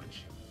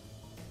workmanship.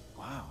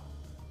 Wow.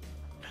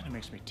 Kinda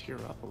makes me tear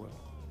up a little.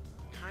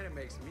 Kinda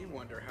makes me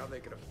wonder how they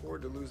could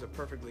afford to lose a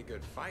perfectly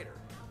good fighter.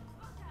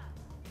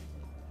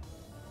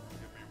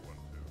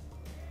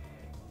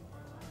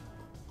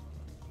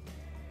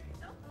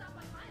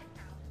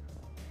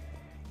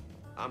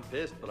 I'm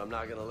pissed, but I'm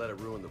not gonna let it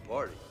ruin the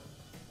party.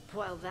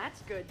 Well,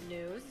 that's good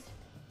news.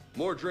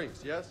 More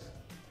drinks, yes?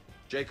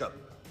 Jacob,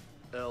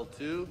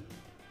 L2?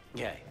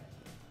 Yeah.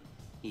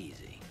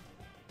 Easy.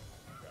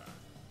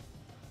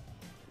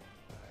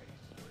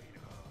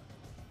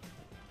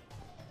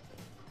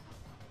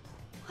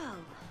 Well,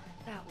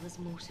 that was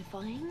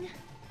mortifying.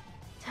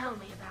 Tell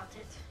me about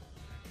it.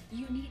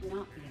 You need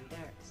not be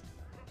embarrassed.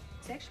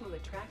 Sexual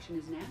attraction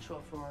is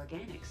natural for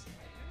organics.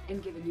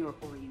 And given your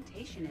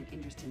orientation and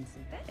interest in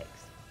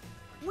synthetics...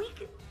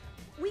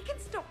 We can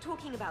stop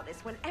talking about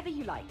this whenever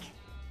you like.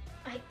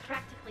 I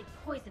practically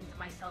poisoned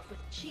myself with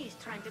cheese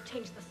trying to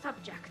change the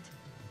subject.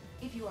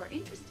 If you are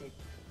interested,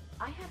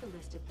 I have a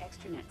list of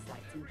extranet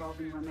sites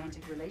involving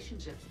romantic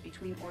relationships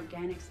between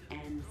organics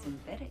and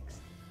synthetics.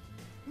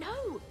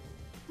 No!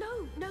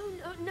 No, no,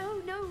 no, no,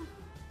 no!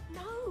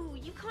 No!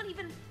 You can't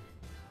even...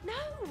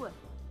 No!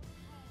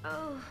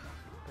 Oh,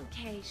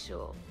 okay,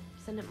 sure.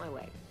 Send it my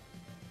way.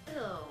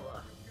 Oh.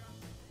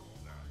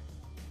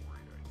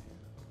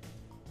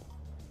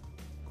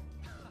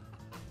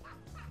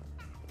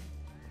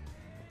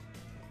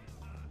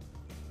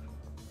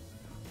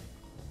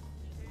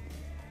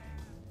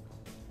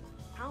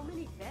 How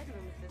many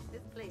bedrooms does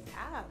this place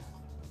have?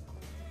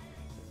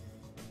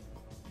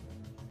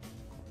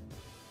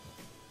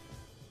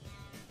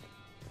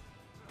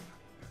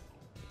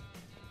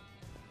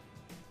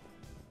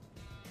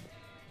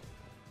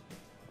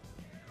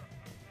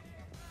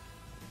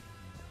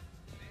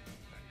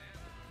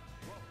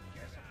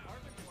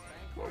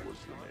 What was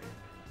the name?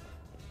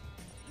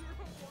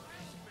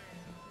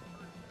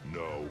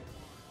 No.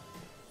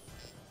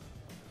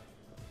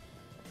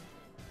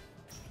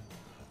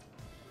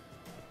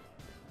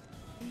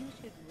 You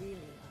should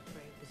really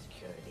upgrade the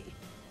security.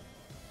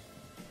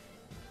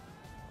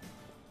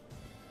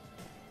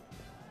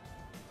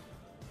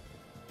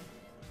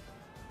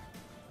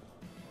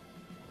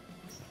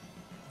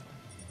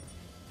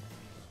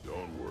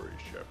 Don't worry,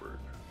 Shepard.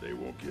 They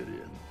won't get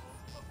in.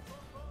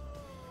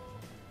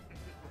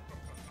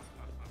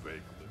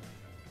 Vaguely.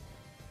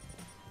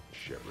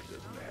 Shepard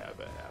doesn't have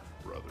a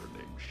half-brother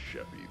named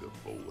Sheppy the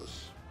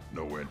Bolus.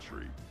 No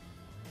entry.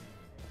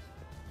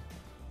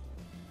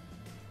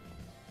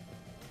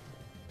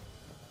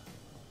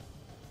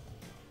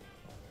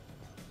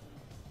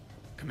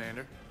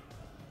 Commander?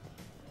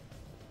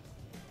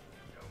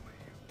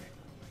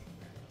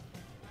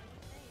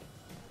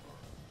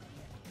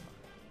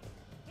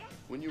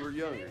 When you were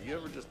younger, you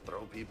ever just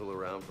throw people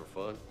around for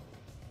fun?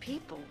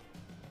 People?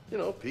 You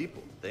know,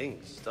 people,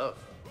 things, stuff.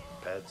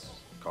 Pets,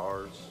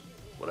 cars,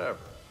 whatever.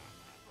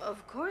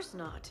 Of course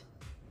not.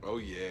 Oh,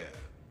 yeah.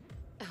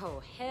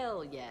 Oh,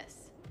 hell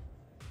yes.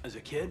 As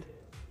a kid,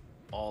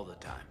 all the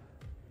time.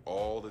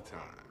 All the time.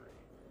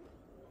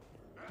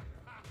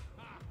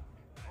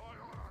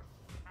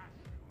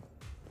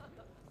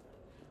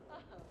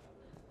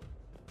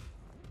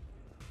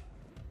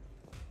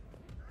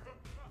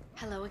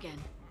 Hello again.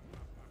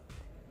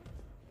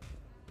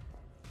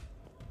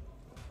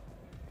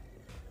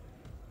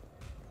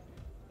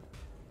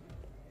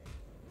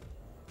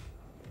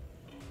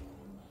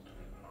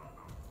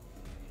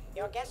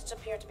 Your guests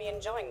appear to be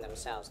enjoying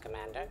themselves,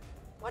 Commander.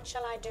 What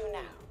shall I do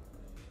now?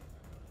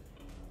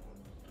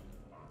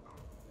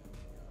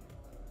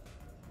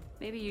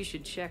 Maybe you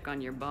should check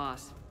on your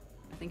boss.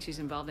 I think she's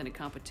involved in a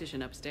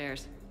competition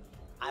upstairs.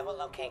 I will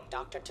locate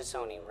Dr.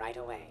 Tassoni right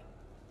away.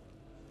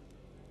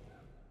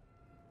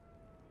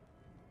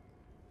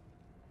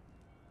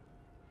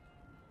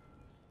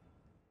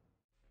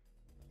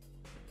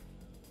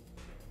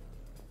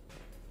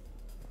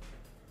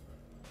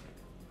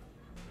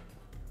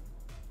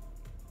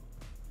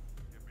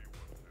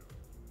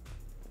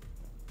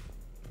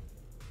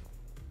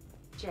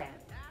 Jeff,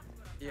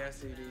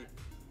 Yes, Edie.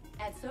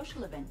 at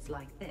social events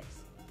like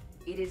this,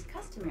 it is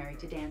customary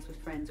to dance with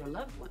friends or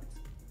loved ones.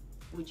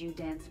 Would you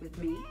dance with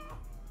me?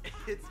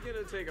 It's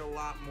gonna take a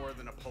lot more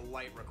than a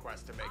polite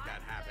request to make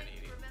that happen,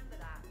 Edie.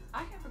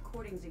 I have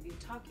recordings of you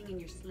talking in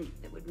your sleep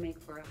that would make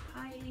for a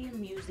highly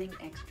amusing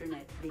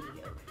extranet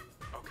video.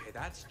 Okay,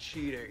 that's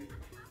cheating.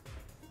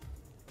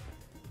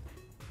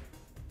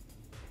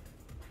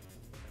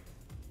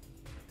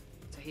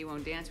 So he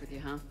won't dance with you,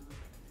 huh?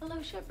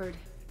 Hello, Shepard.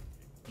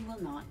 You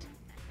will not.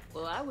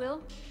 Well, I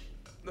will.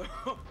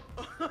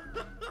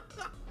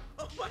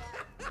 What?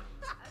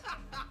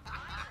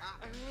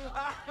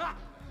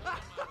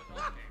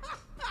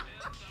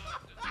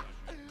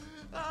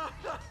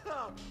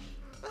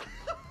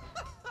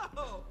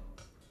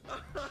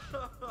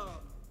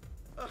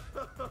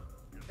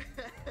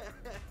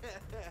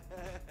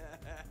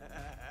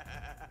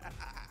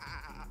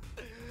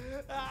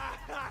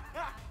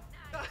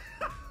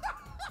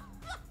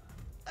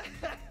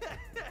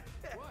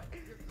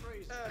 You're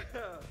crazy.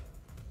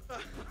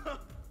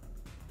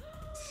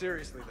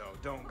 Seriously, though,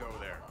 don't go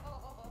there.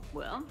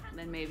 Well,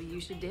 then maybe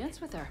you should dance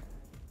with her.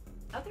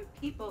 Other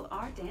people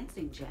are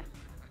dancing, Jeff.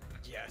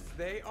 Yes,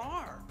 they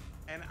are.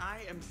 And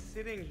I am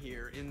sitting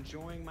here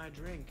enjoying my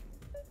drink.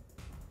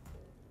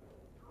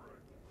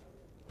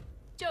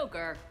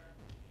 Joker!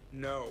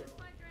 No.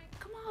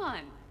 Come on!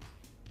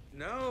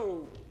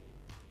 No.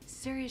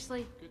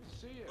 Seriously? Good to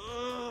see you.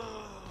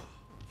 Ugh.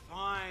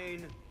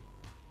 Fine.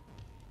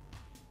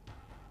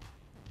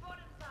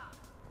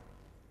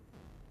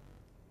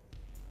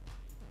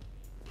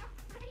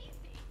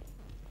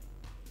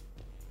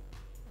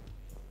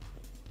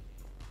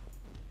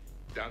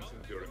 Dancing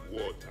during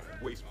wartime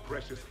wastes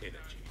precious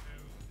energy.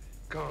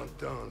 Can't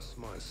dance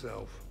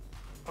myself.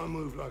 I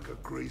move like a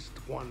greased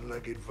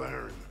one-legged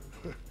Varan.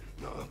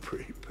 Not a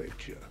pretty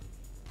picture.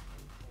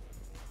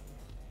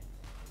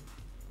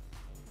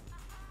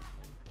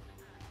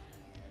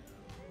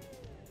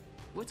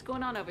 What's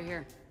going on over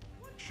here?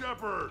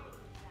 Shepard!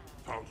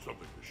 Found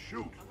something to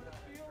shoot.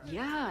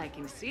 Yeah, I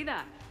can see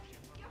that.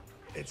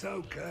 It's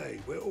okay.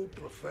 We're all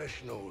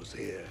professionals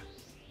here.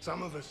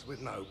 Some of us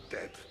with no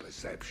depth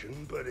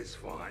perception, but it's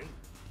fine.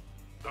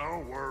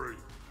 Don't worry.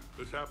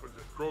 This happens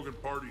at Krogan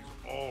parties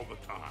all the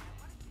time.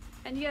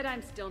 And yet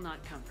I'm still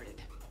not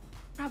comforted.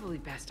 Probably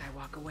best I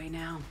walk away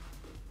now.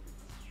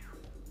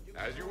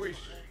 As you wish.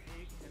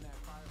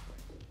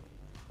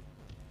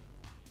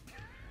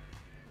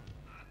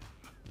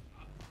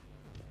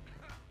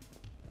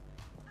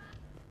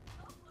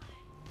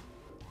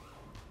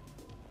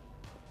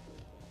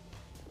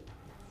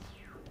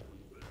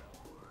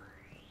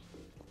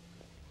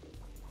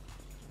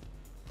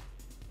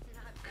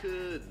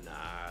 Could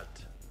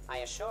not. I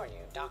assure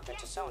you, Dr.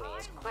 Tassoni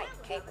is quite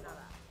capable.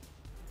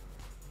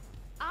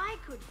 I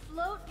could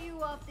float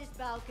you off this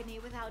balcony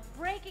without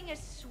breaking a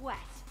sweat.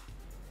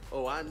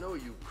 Oh, I know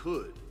you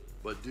could,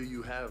 but do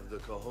you have the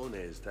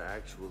cojones to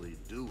actually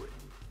do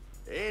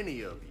it?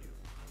 Any of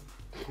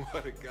you?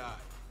 What a guy.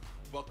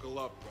 Buckle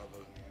up,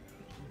 brother.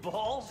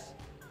 Balls?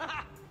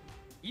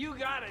 You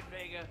got it,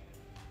 Vega.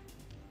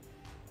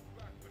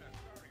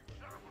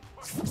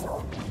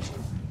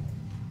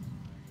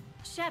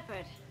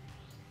 Shepard.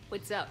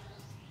 What's up?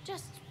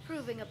 Just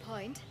proving a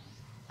point.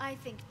 I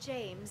think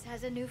James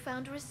has a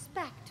newfound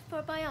respect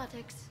for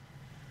biotics.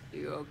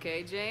 You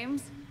okay,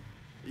 James?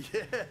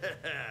 Yeah,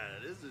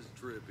 this is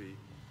trippy.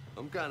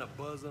 I'm kind of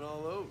buzzing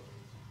all over.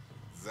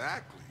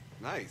 Exactly.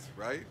 Nice,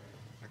 right?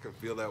 I can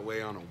feel that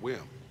way on a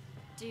whim.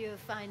 Do you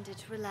find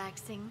it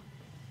relaxing?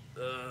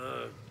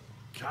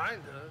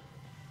 Kinda.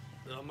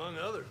 Among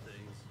other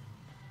things.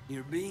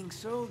 You're being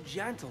so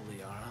gentle,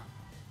 Liara.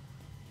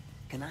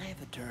 Can I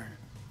have a turn?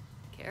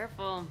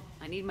 Careful.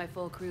 I need my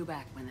full crew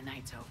back when the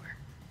night's over.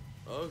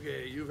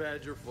 Okay, you've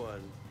had your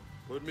fun.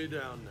 Put me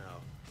down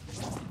now.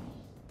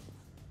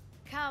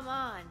 Come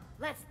on,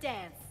 let's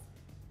dance.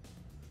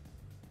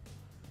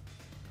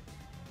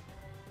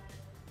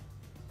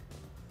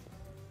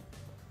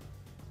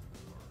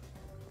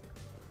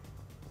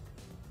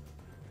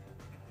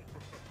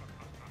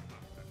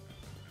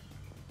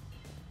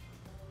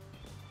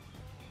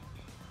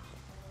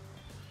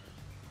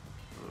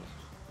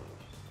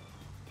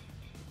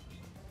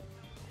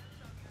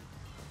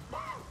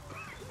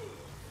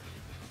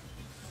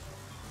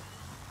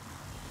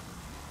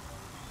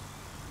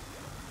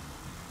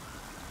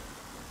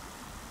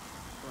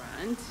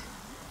 Grunt,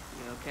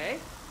 you okay?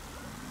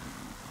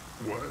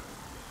 What?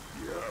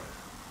 Yeah.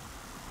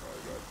 I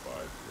got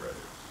 5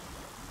 credits.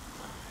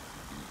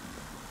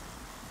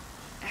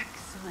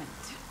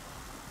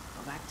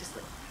 go back to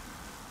sleep.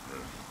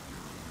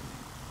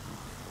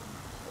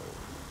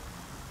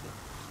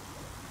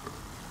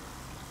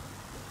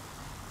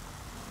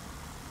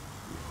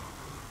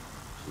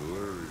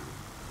 Hilarious.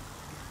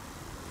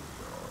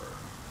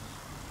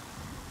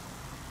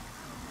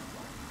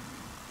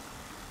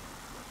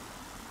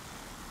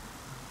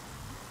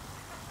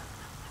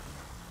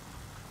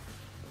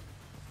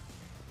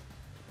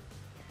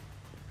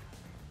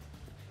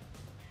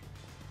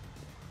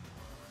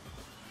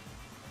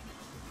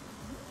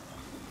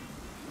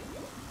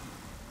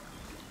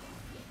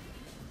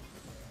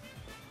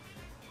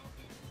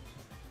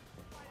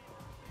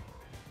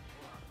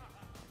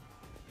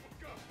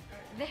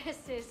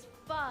 This is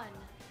fun.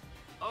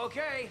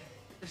 Okay,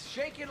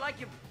 shake it like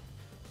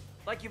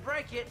you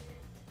break it.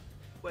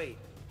 Wait,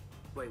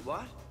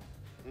 what?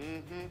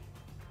 Mm-hmm.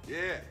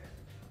 Yeah.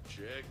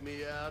 Check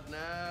me out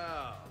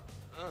now.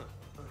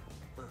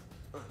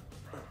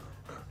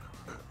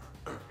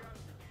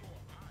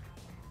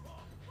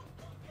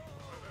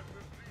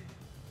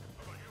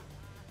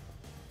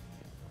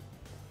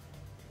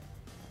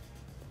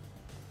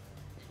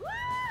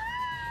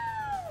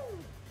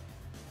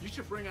 You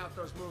should bring out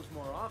those moves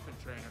more often,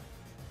 trainer.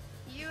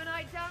 You and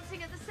I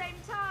dancing at the same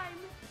time?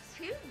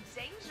 Too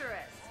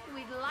dangerous.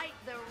 We'd light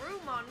the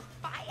room on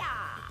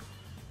fire.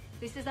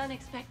 This is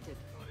unexpected.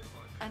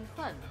 And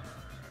fun.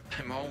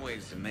 I'm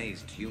always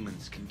amazed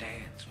humans can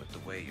dance with the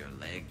way your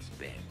legs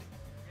bend.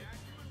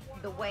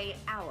 The way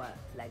our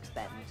legs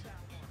bend.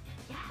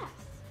 Yes,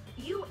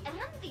 you and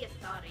the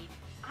Asari.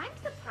 I'm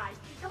surprised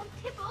you don't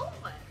tip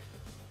over.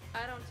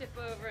 I don't tip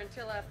over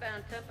until I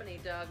found company,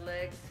 dog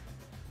legs.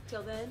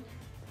 Till then,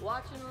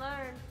 watch and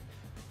learn.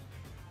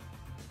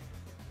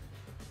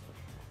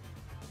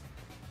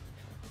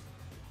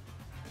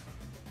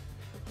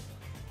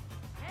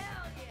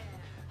 Hell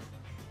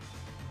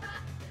yeah!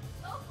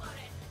 Go for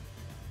it!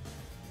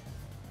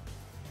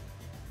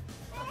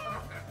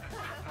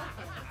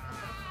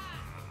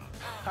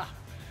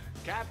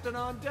 Captain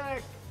on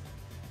deck!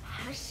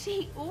 Has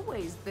she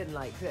always been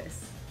like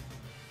this?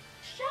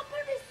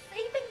 Shepard is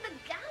saving the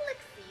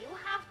galaxy. You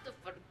have to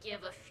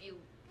forgive a few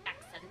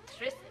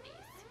eccentricities.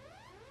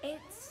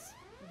 It's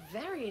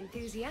very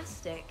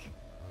enthusiastic.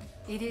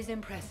 It is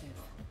impressive.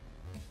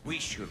 We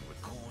should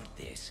record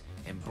this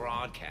and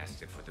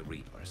broadcast it for the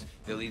Reapers.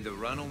 They'll either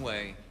run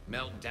away,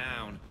 melt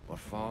down, or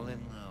fall in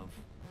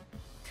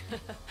love.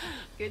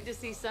 Good to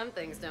see some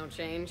things don't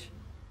change.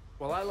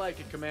 Well, I like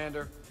it,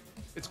 Commander.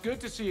 It's good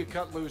to see you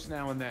cut loose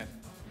now and then.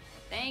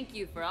 Thank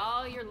you for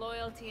all your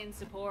loyalty and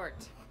support.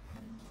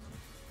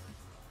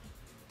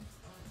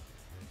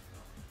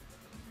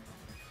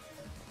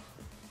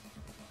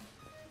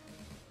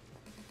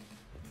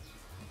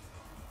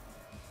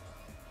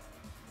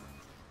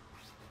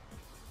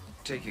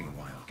 Taking a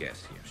wild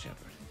guess here,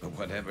 Shepard, but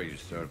whatever you're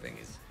serving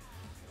is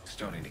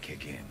starting to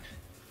kick in.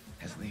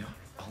 Has Leon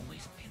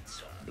always been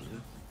so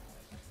blue?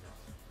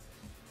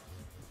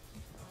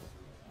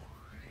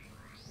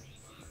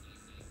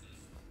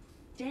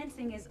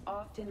 Dancing is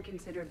often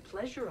considered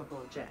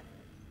pleasurable, Jet.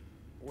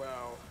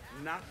 Well,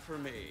 not for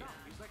me.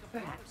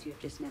 Perhaps you've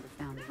just never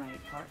found the right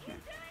partner.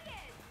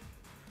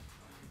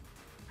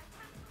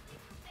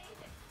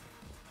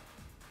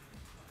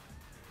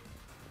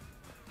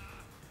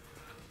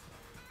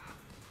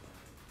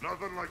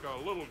 Nothing like a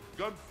little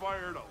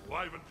gunfire to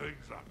liven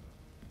things up.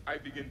 I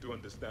begin to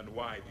understand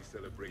why these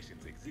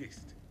celebrations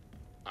exist.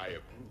 I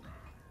approve.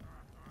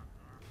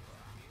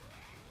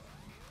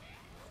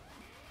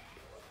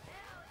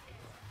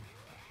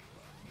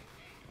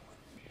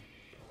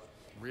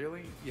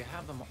 Really? You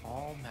have them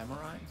all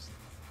memorized?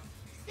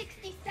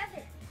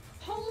 67.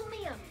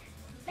 Holmium.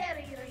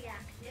 Very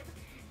reactive.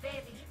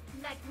 Very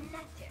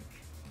magnetic.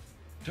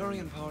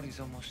 Turian parties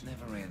almost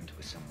never end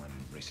with someone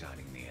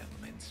reciting the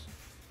elements.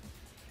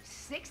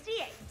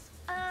 68.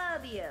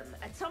 Erbium.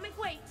 Atomic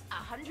weight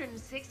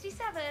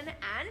 167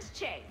 and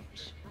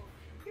change.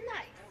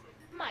 Nice.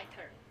 My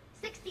turn.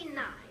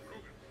 69.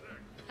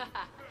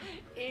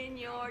 In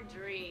your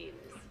dreams.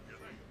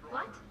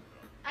 What?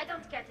 I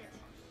don't get it.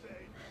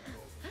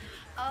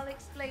 I'll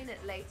explain it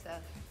later.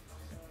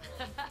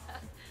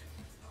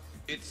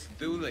 It's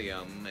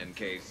thulium, in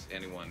case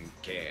anyone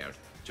cared.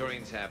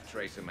 Turians have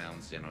trace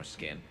amounts in our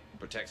skin.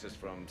 Protects us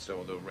from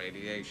solar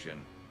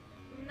radiation.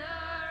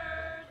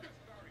 Nerd!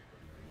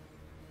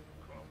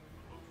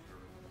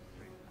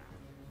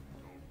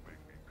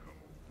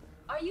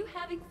 Are you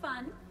having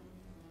fun?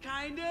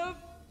 Kind of.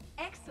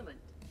 Excellent.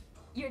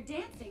 Your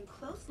dancing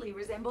closely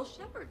resembles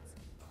Shepard's.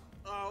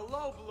 Oh,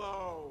 low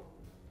blow.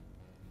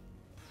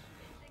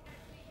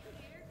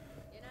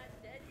 You're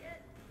not dead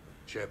yet?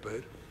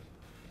 Shepard?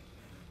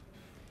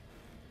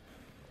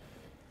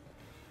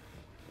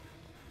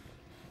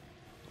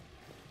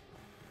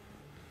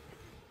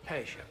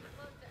 Hey, Shepard.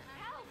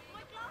 Help!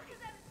 My glass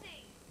is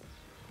empty!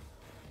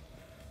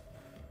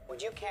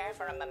 Would you care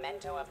for a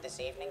memento of this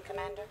evening,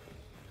 Commander?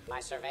 My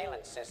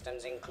surveillance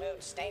systems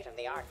include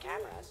state-of-the-art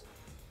cameras.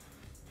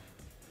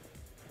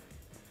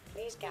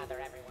 Please gather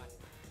everyone.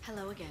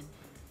 Hello again.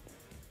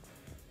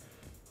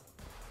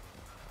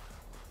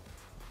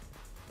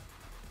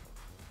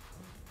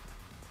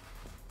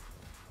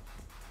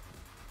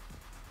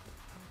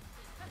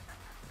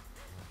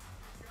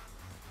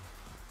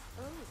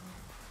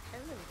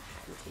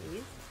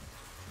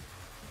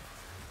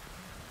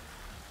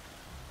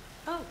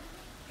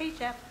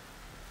 Chef.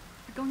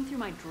 You're going through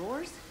my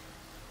drawers?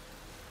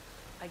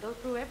 I go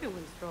through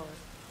everyone's drawers.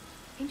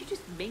 Can't you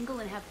just mingle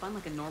and have fun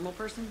like a normal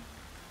person?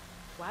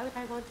 Why would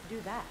I want to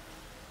do that?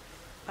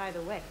 By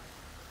the way,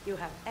 you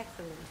have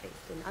excellent taste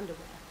in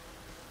underwear.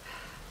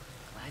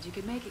 Glad you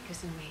could make it,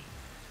 Kasumi.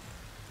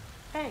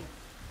 Hey,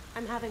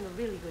 I'm having a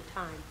really good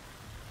time.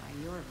 By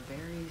your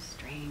very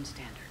strange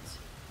standards.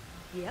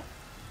 Yep.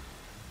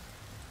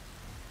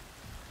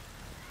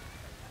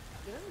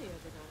 Earlier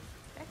than I was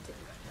expecting.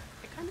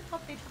 I kind of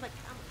thought they'd have a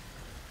camera.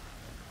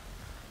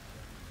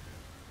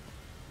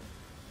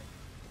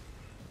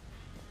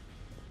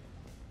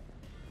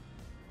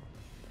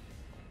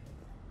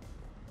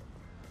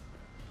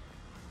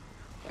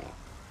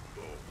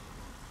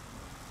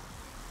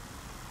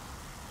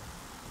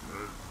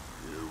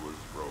 It was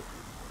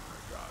broken when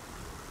I got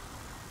here.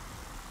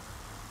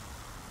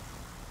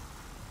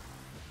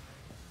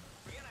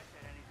 Forget I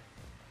said anything.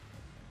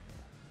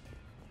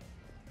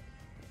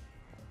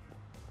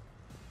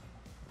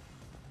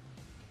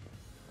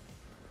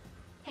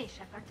 Hey,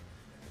 Shepard.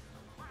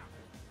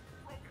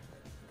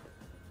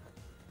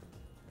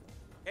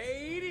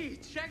 Hey, Edie,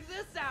 check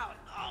this out.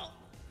 Oh,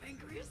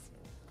 fingers.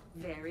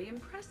 Very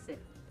impressive.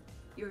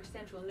 Your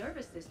central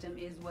nervous system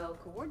is well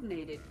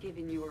coordinated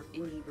given your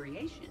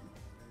inebriation.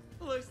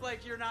 Looks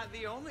like you're not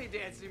the only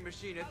dancing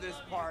machine at this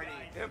party.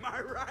 Am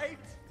I right?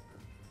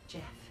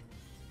 Jeff,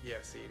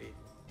 Yes, Edie.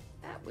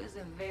 that was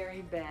a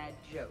very bad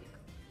joke.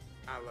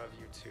 I love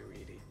you too,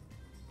 Edie.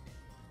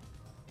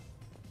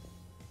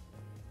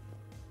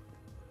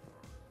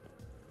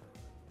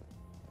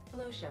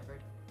 Hello, Shepard.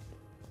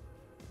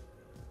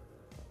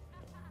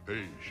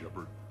 Hey,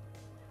 Shepard.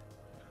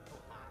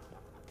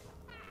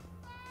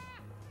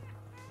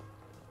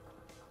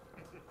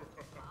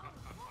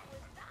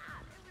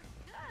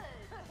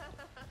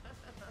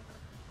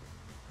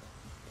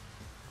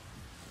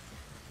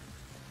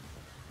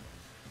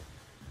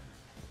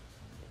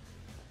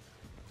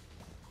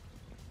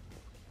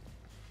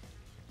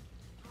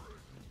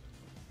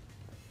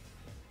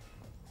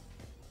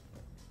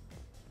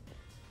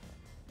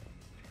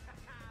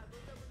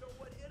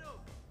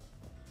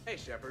 Hey,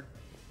 Shepard.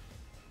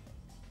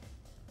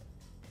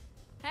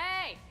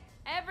 Hey,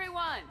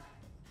 everyone!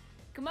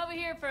 Come over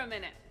here for a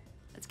minute.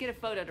 Let's get a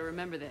photo to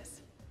remember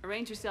this.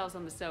 Arrange yourselves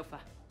on the sofa.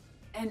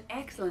 An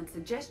excellent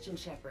suggestion,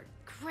 Shepard.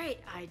 Great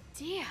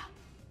idea.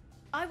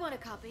 I want a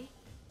copy.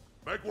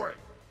 Make way!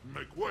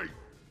 Make way!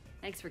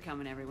 Thanks for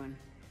coming, everyone.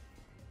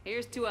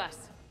 Here's to us.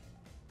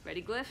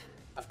 Ready, Glyph?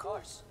 Of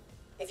course.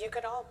 If you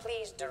could all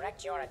please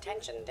direct your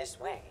attention this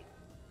way.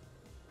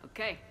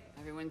 Okay,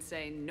 everyone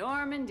say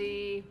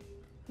Normandy.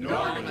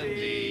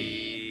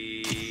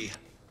 Normandy!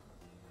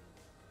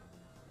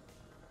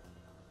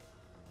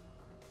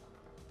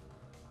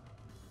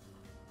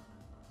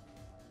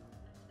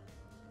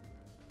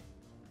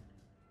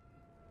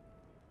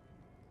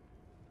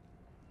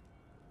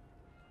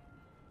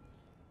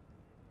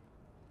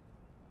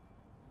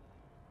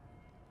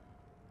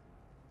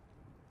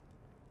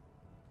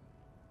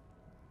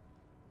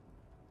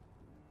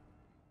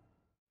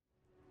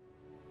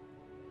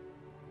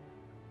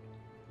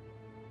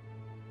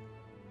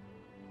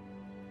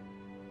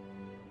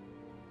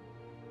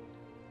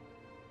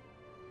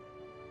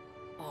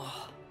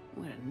 Oh,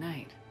 what a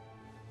night.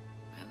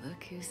 But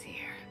look who's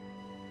here.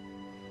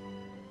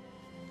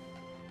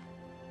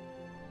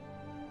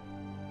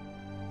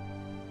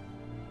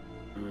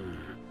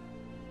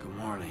 Good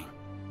morning.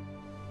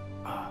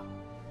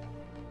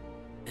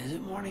 Is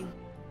it morning?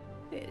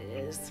 It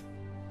is.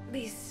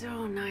 Be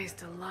so nice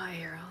to lie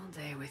here all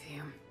day with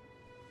you.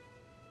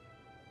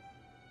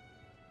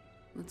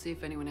 Let's see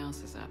if anyone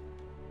else is up.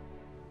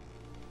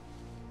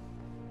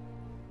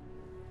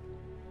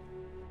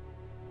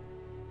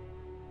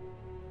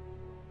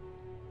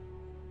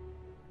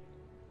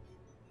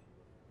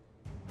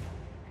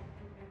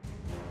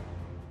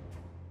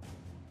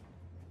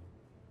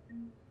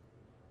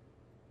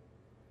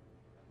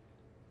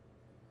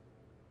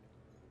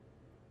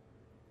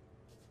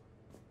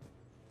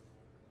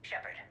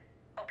 Shepard,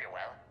 hope you're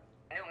well.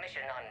 New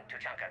mission on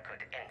Tuchanka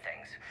could end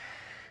things.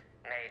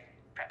 Made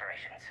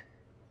preparations.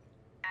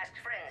 Asked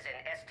friends in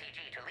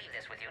STG to leave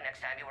this with you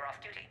next time you were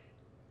off duty.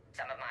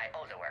 Some of my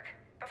older work.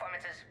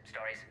 Performances,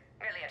 stories,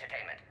 merely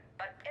entertainment.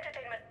 But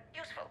entertainment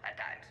useful at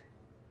times.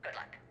 Good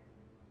luck.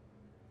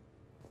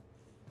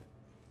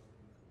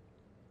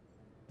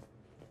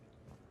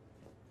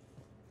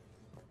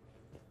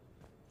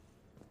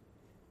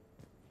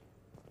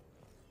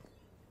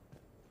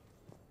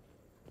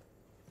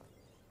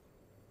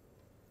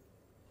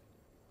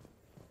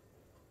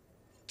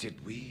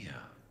 Did we,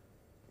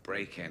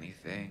 break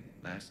anything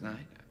last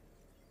night?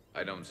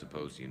 I don't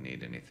suppose you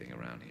need anything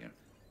around here.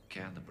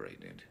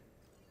 Calibrated.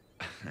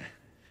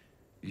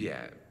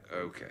 Yeah,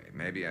 okay.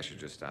 Maybe I should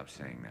just stop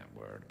saying that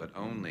word. But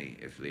only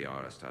if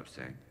Liara stops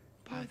saying,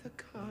 by the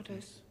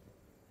goddess.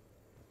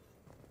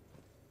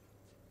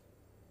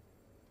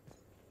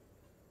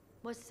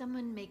 Was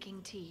someone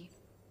making tea?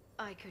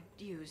 I could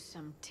use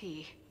some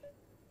tea.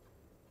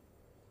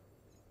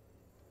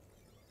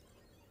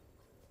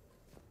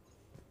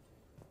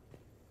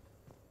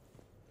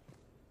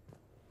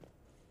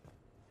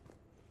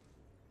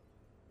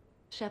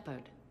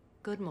 Shepard,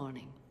 good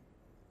morning.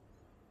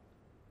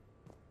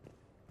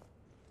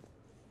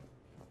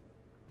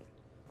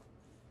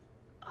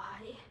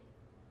 I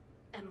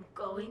am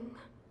going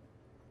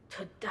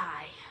to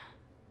die.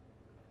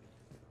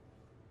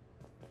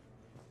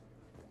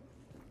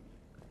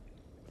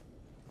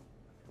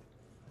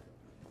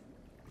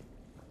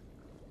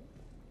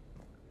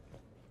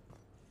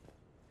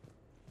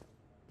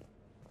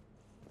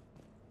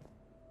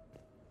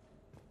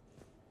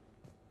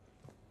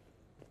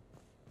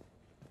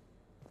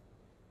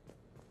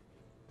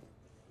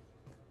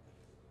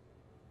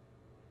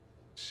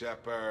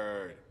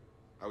 Shepard,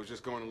 I was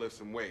just going to lift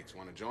some weights.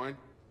 Want to join?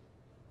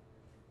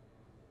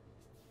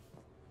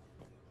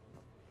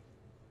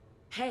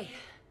 Hey,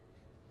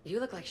 you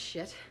look like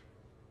shit.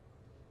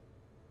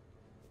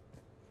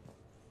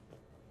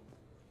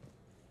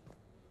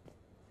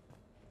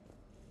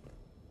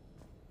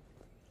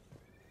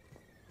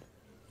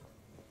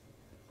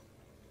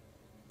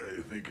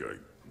 I think I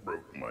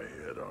broke my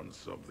head on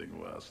something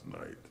last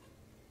night.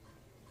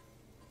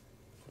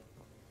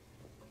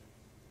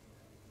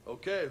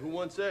 Okay, who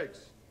wants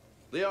eggs?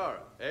 Liara,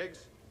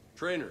 eggs?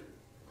 Trainer.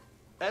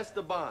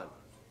 Esteban,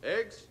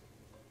 eggs?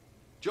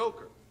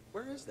 Joker,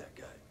 where is that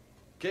guy?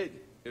 Caden,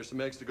 here's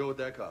some eggs to go with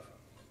that coffee.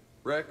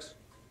 Rex,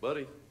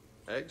 buddy,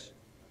 eggs?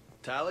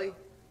 Tally?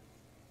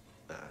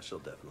 Nah, she'll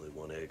definitely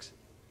want eggs.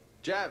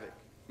 Javik,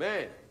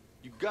 man,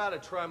 you gotta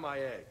try my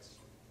eggs.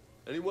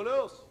 Anyone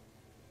else?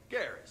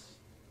 Garrus,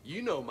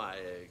 you know my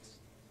eggs.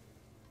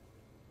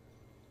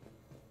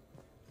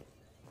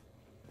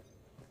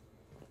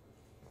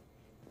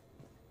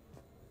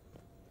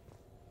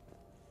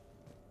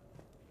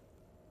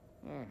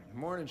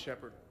 Morning,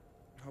 Shepard.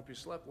 Hope you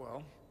slept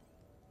well.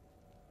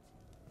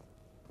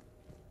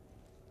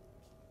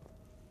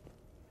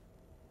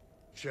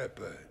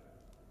 Shepard,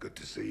 good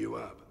to see you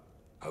up.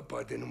 Hope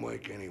I didn't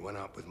wake anyone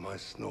up with my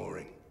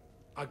snoring.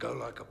 I go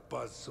like a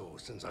buzzsaw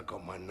since I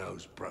got my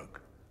nose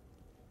broke.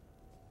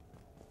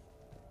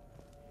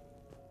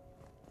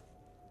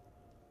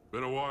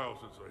 Been a while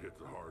since I hit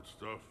the hard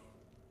stuff.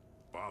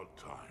 About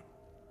time.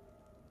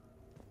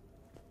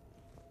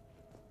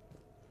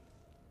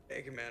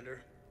 Hey,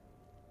 Commander.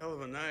 Hell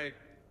of a night.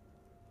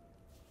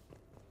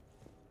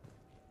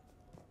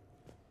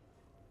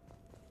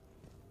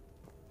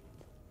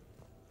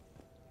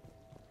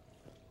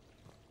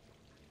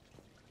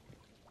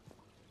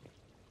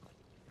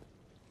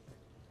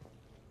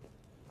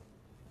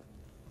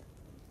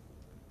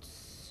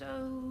 So,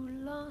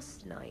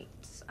 last night,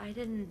 I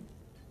didn't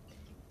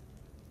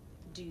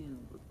do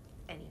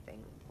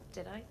anything,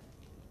 did I?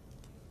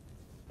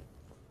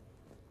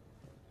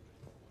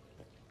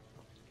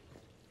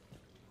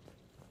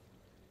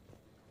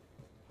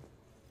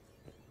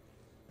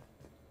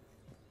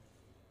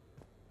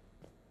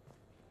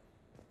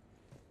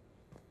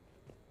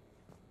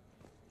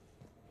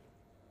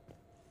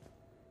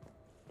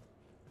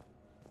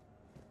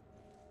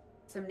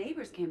 Some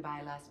neighbors came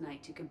by last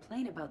night to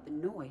complain about the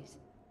noise.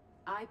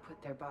 I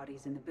put their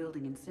bodies in the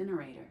building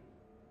incinerator.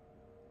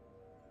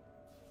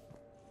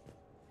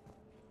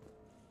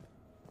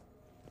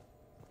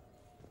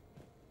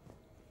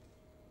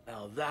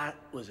 Now that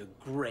was a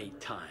great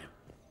time.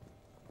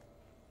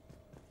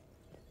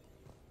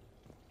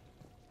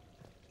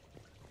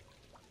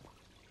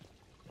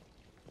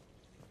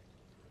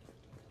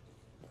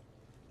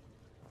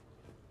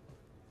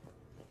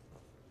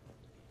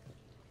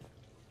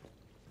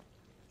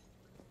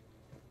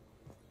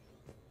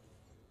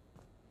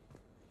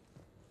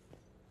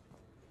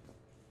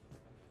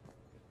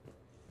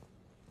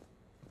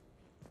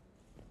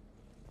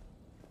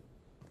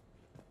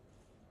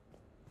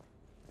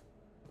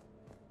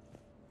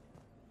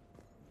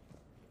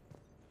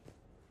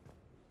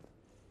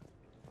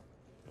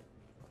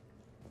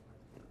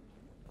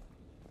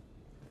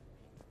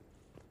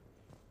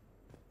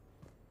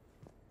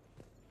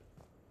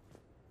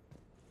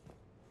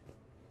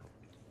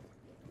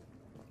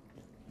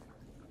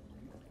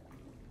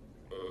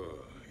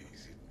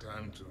 Is it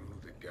time to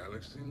rule the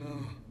galaxy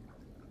now?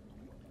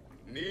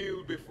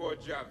 Kneel before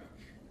Javik.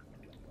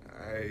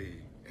 I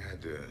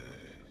had a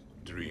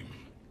dream.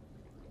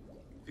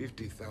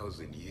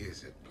 50,000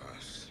 years had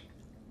passed.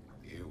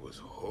 It was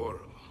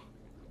horrible.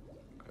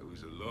 I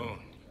was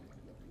alone.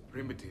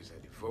 Primitives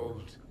had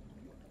evolved.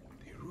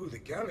 They ruled the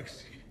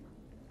galaxy.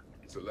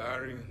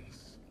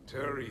 Solarians,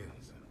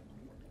 Turians,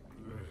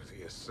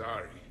 the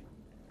Asari.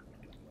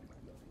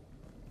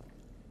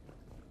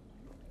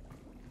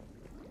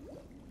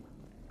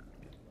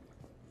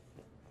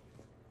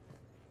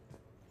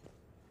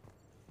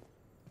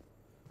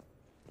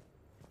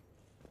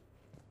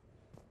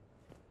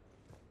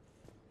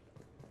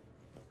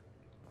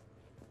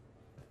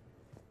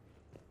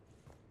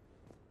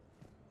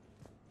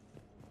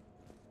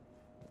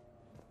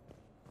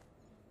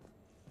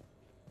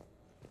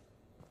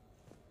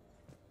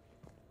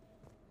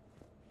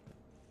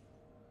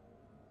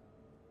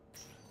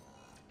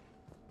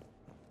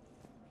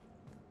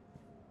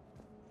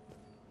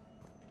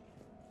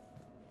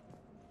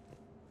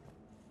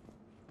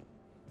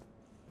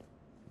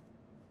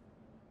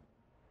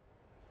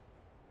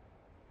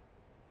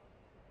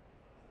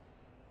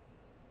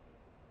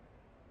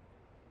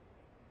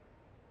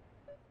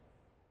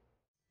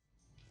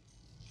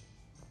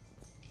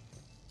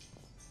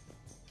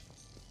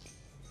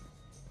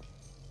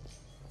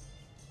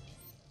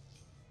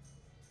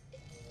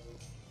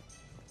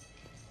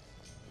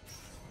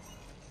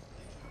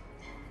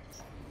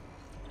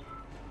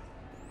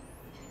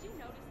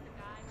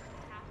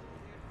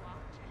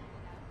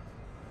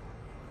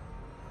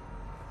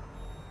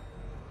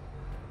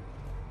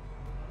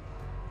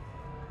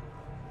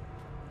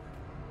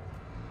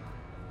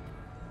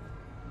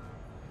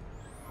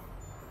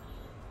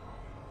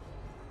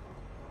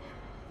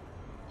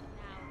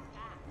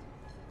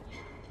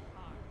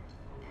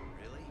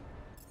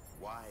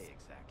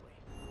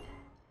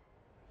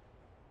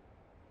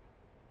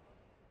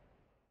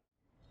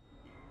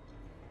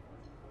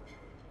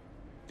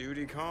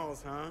 Duty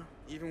calls, huh?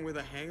 Even with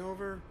a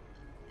hangover?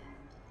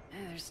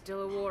 There's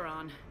still a war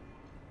on.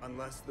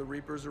 Unless the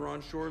Reapers are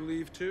on shore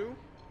leave too?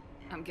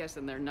 I'm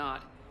guessing they're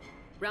not.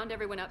 Round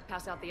everyone up,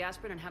 pass out the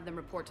aspirin, and have them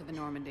report to the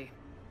Normandy.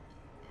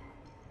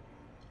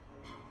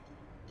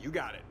 You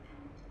got it.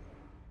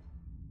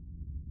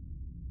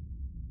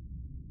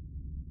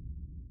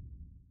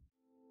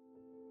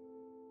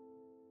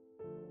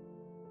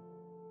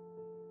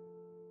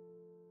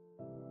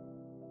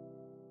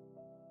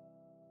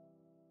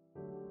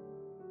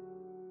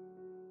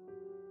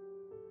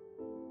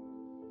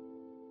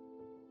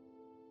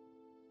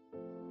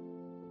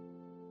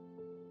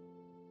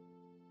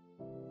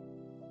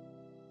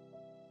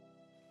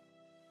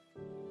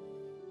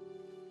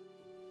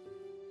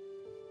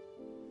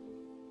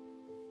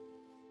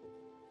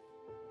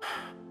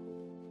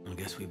 I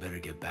guess we better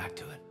get back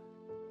to it.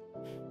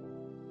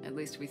 At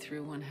least we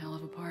threw one hell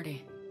of a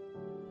party.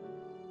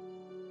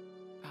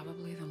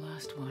 Probably the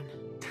last one.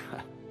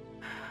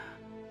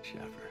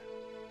 Shepard,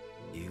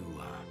 you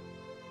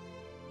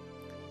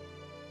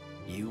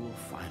will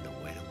find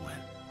a way to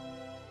win.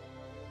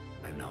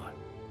 I know it.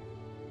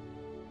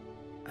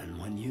 And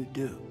when you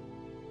do,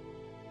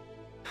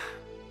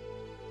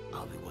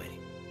 I'll be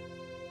waiting.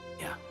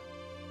 Yeah.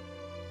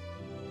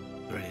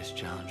 Greatest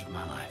challenge of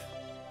my life.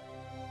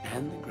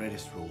 And the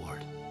greatest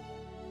reward.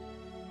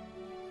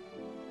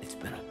 It's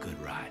been a good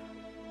ride.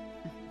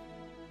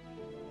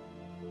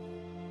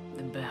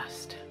 The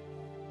best.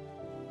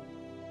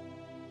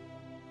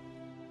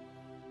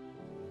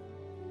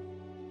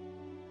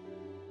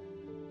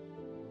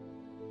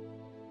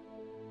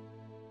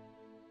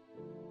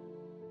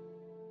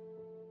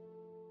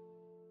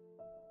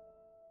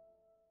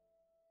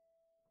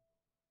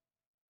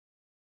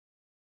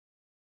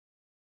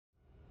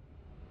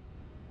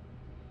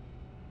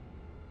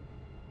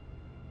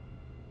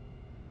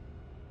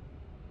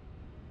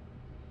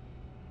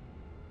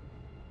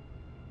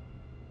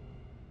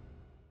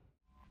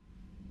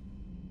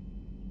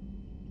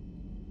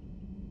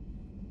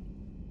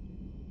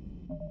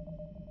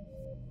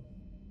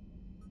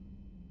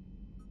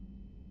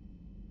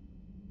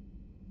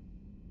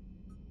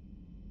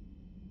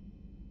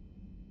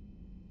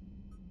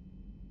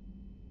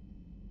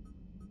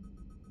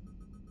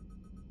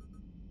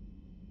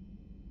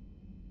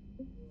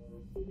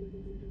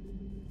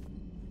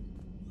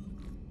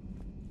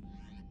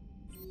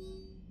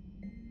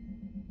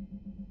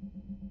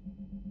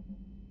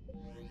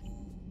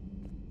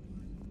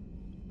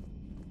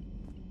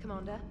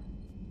 Commander?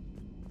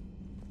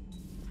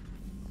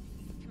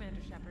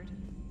 Commander Shepard.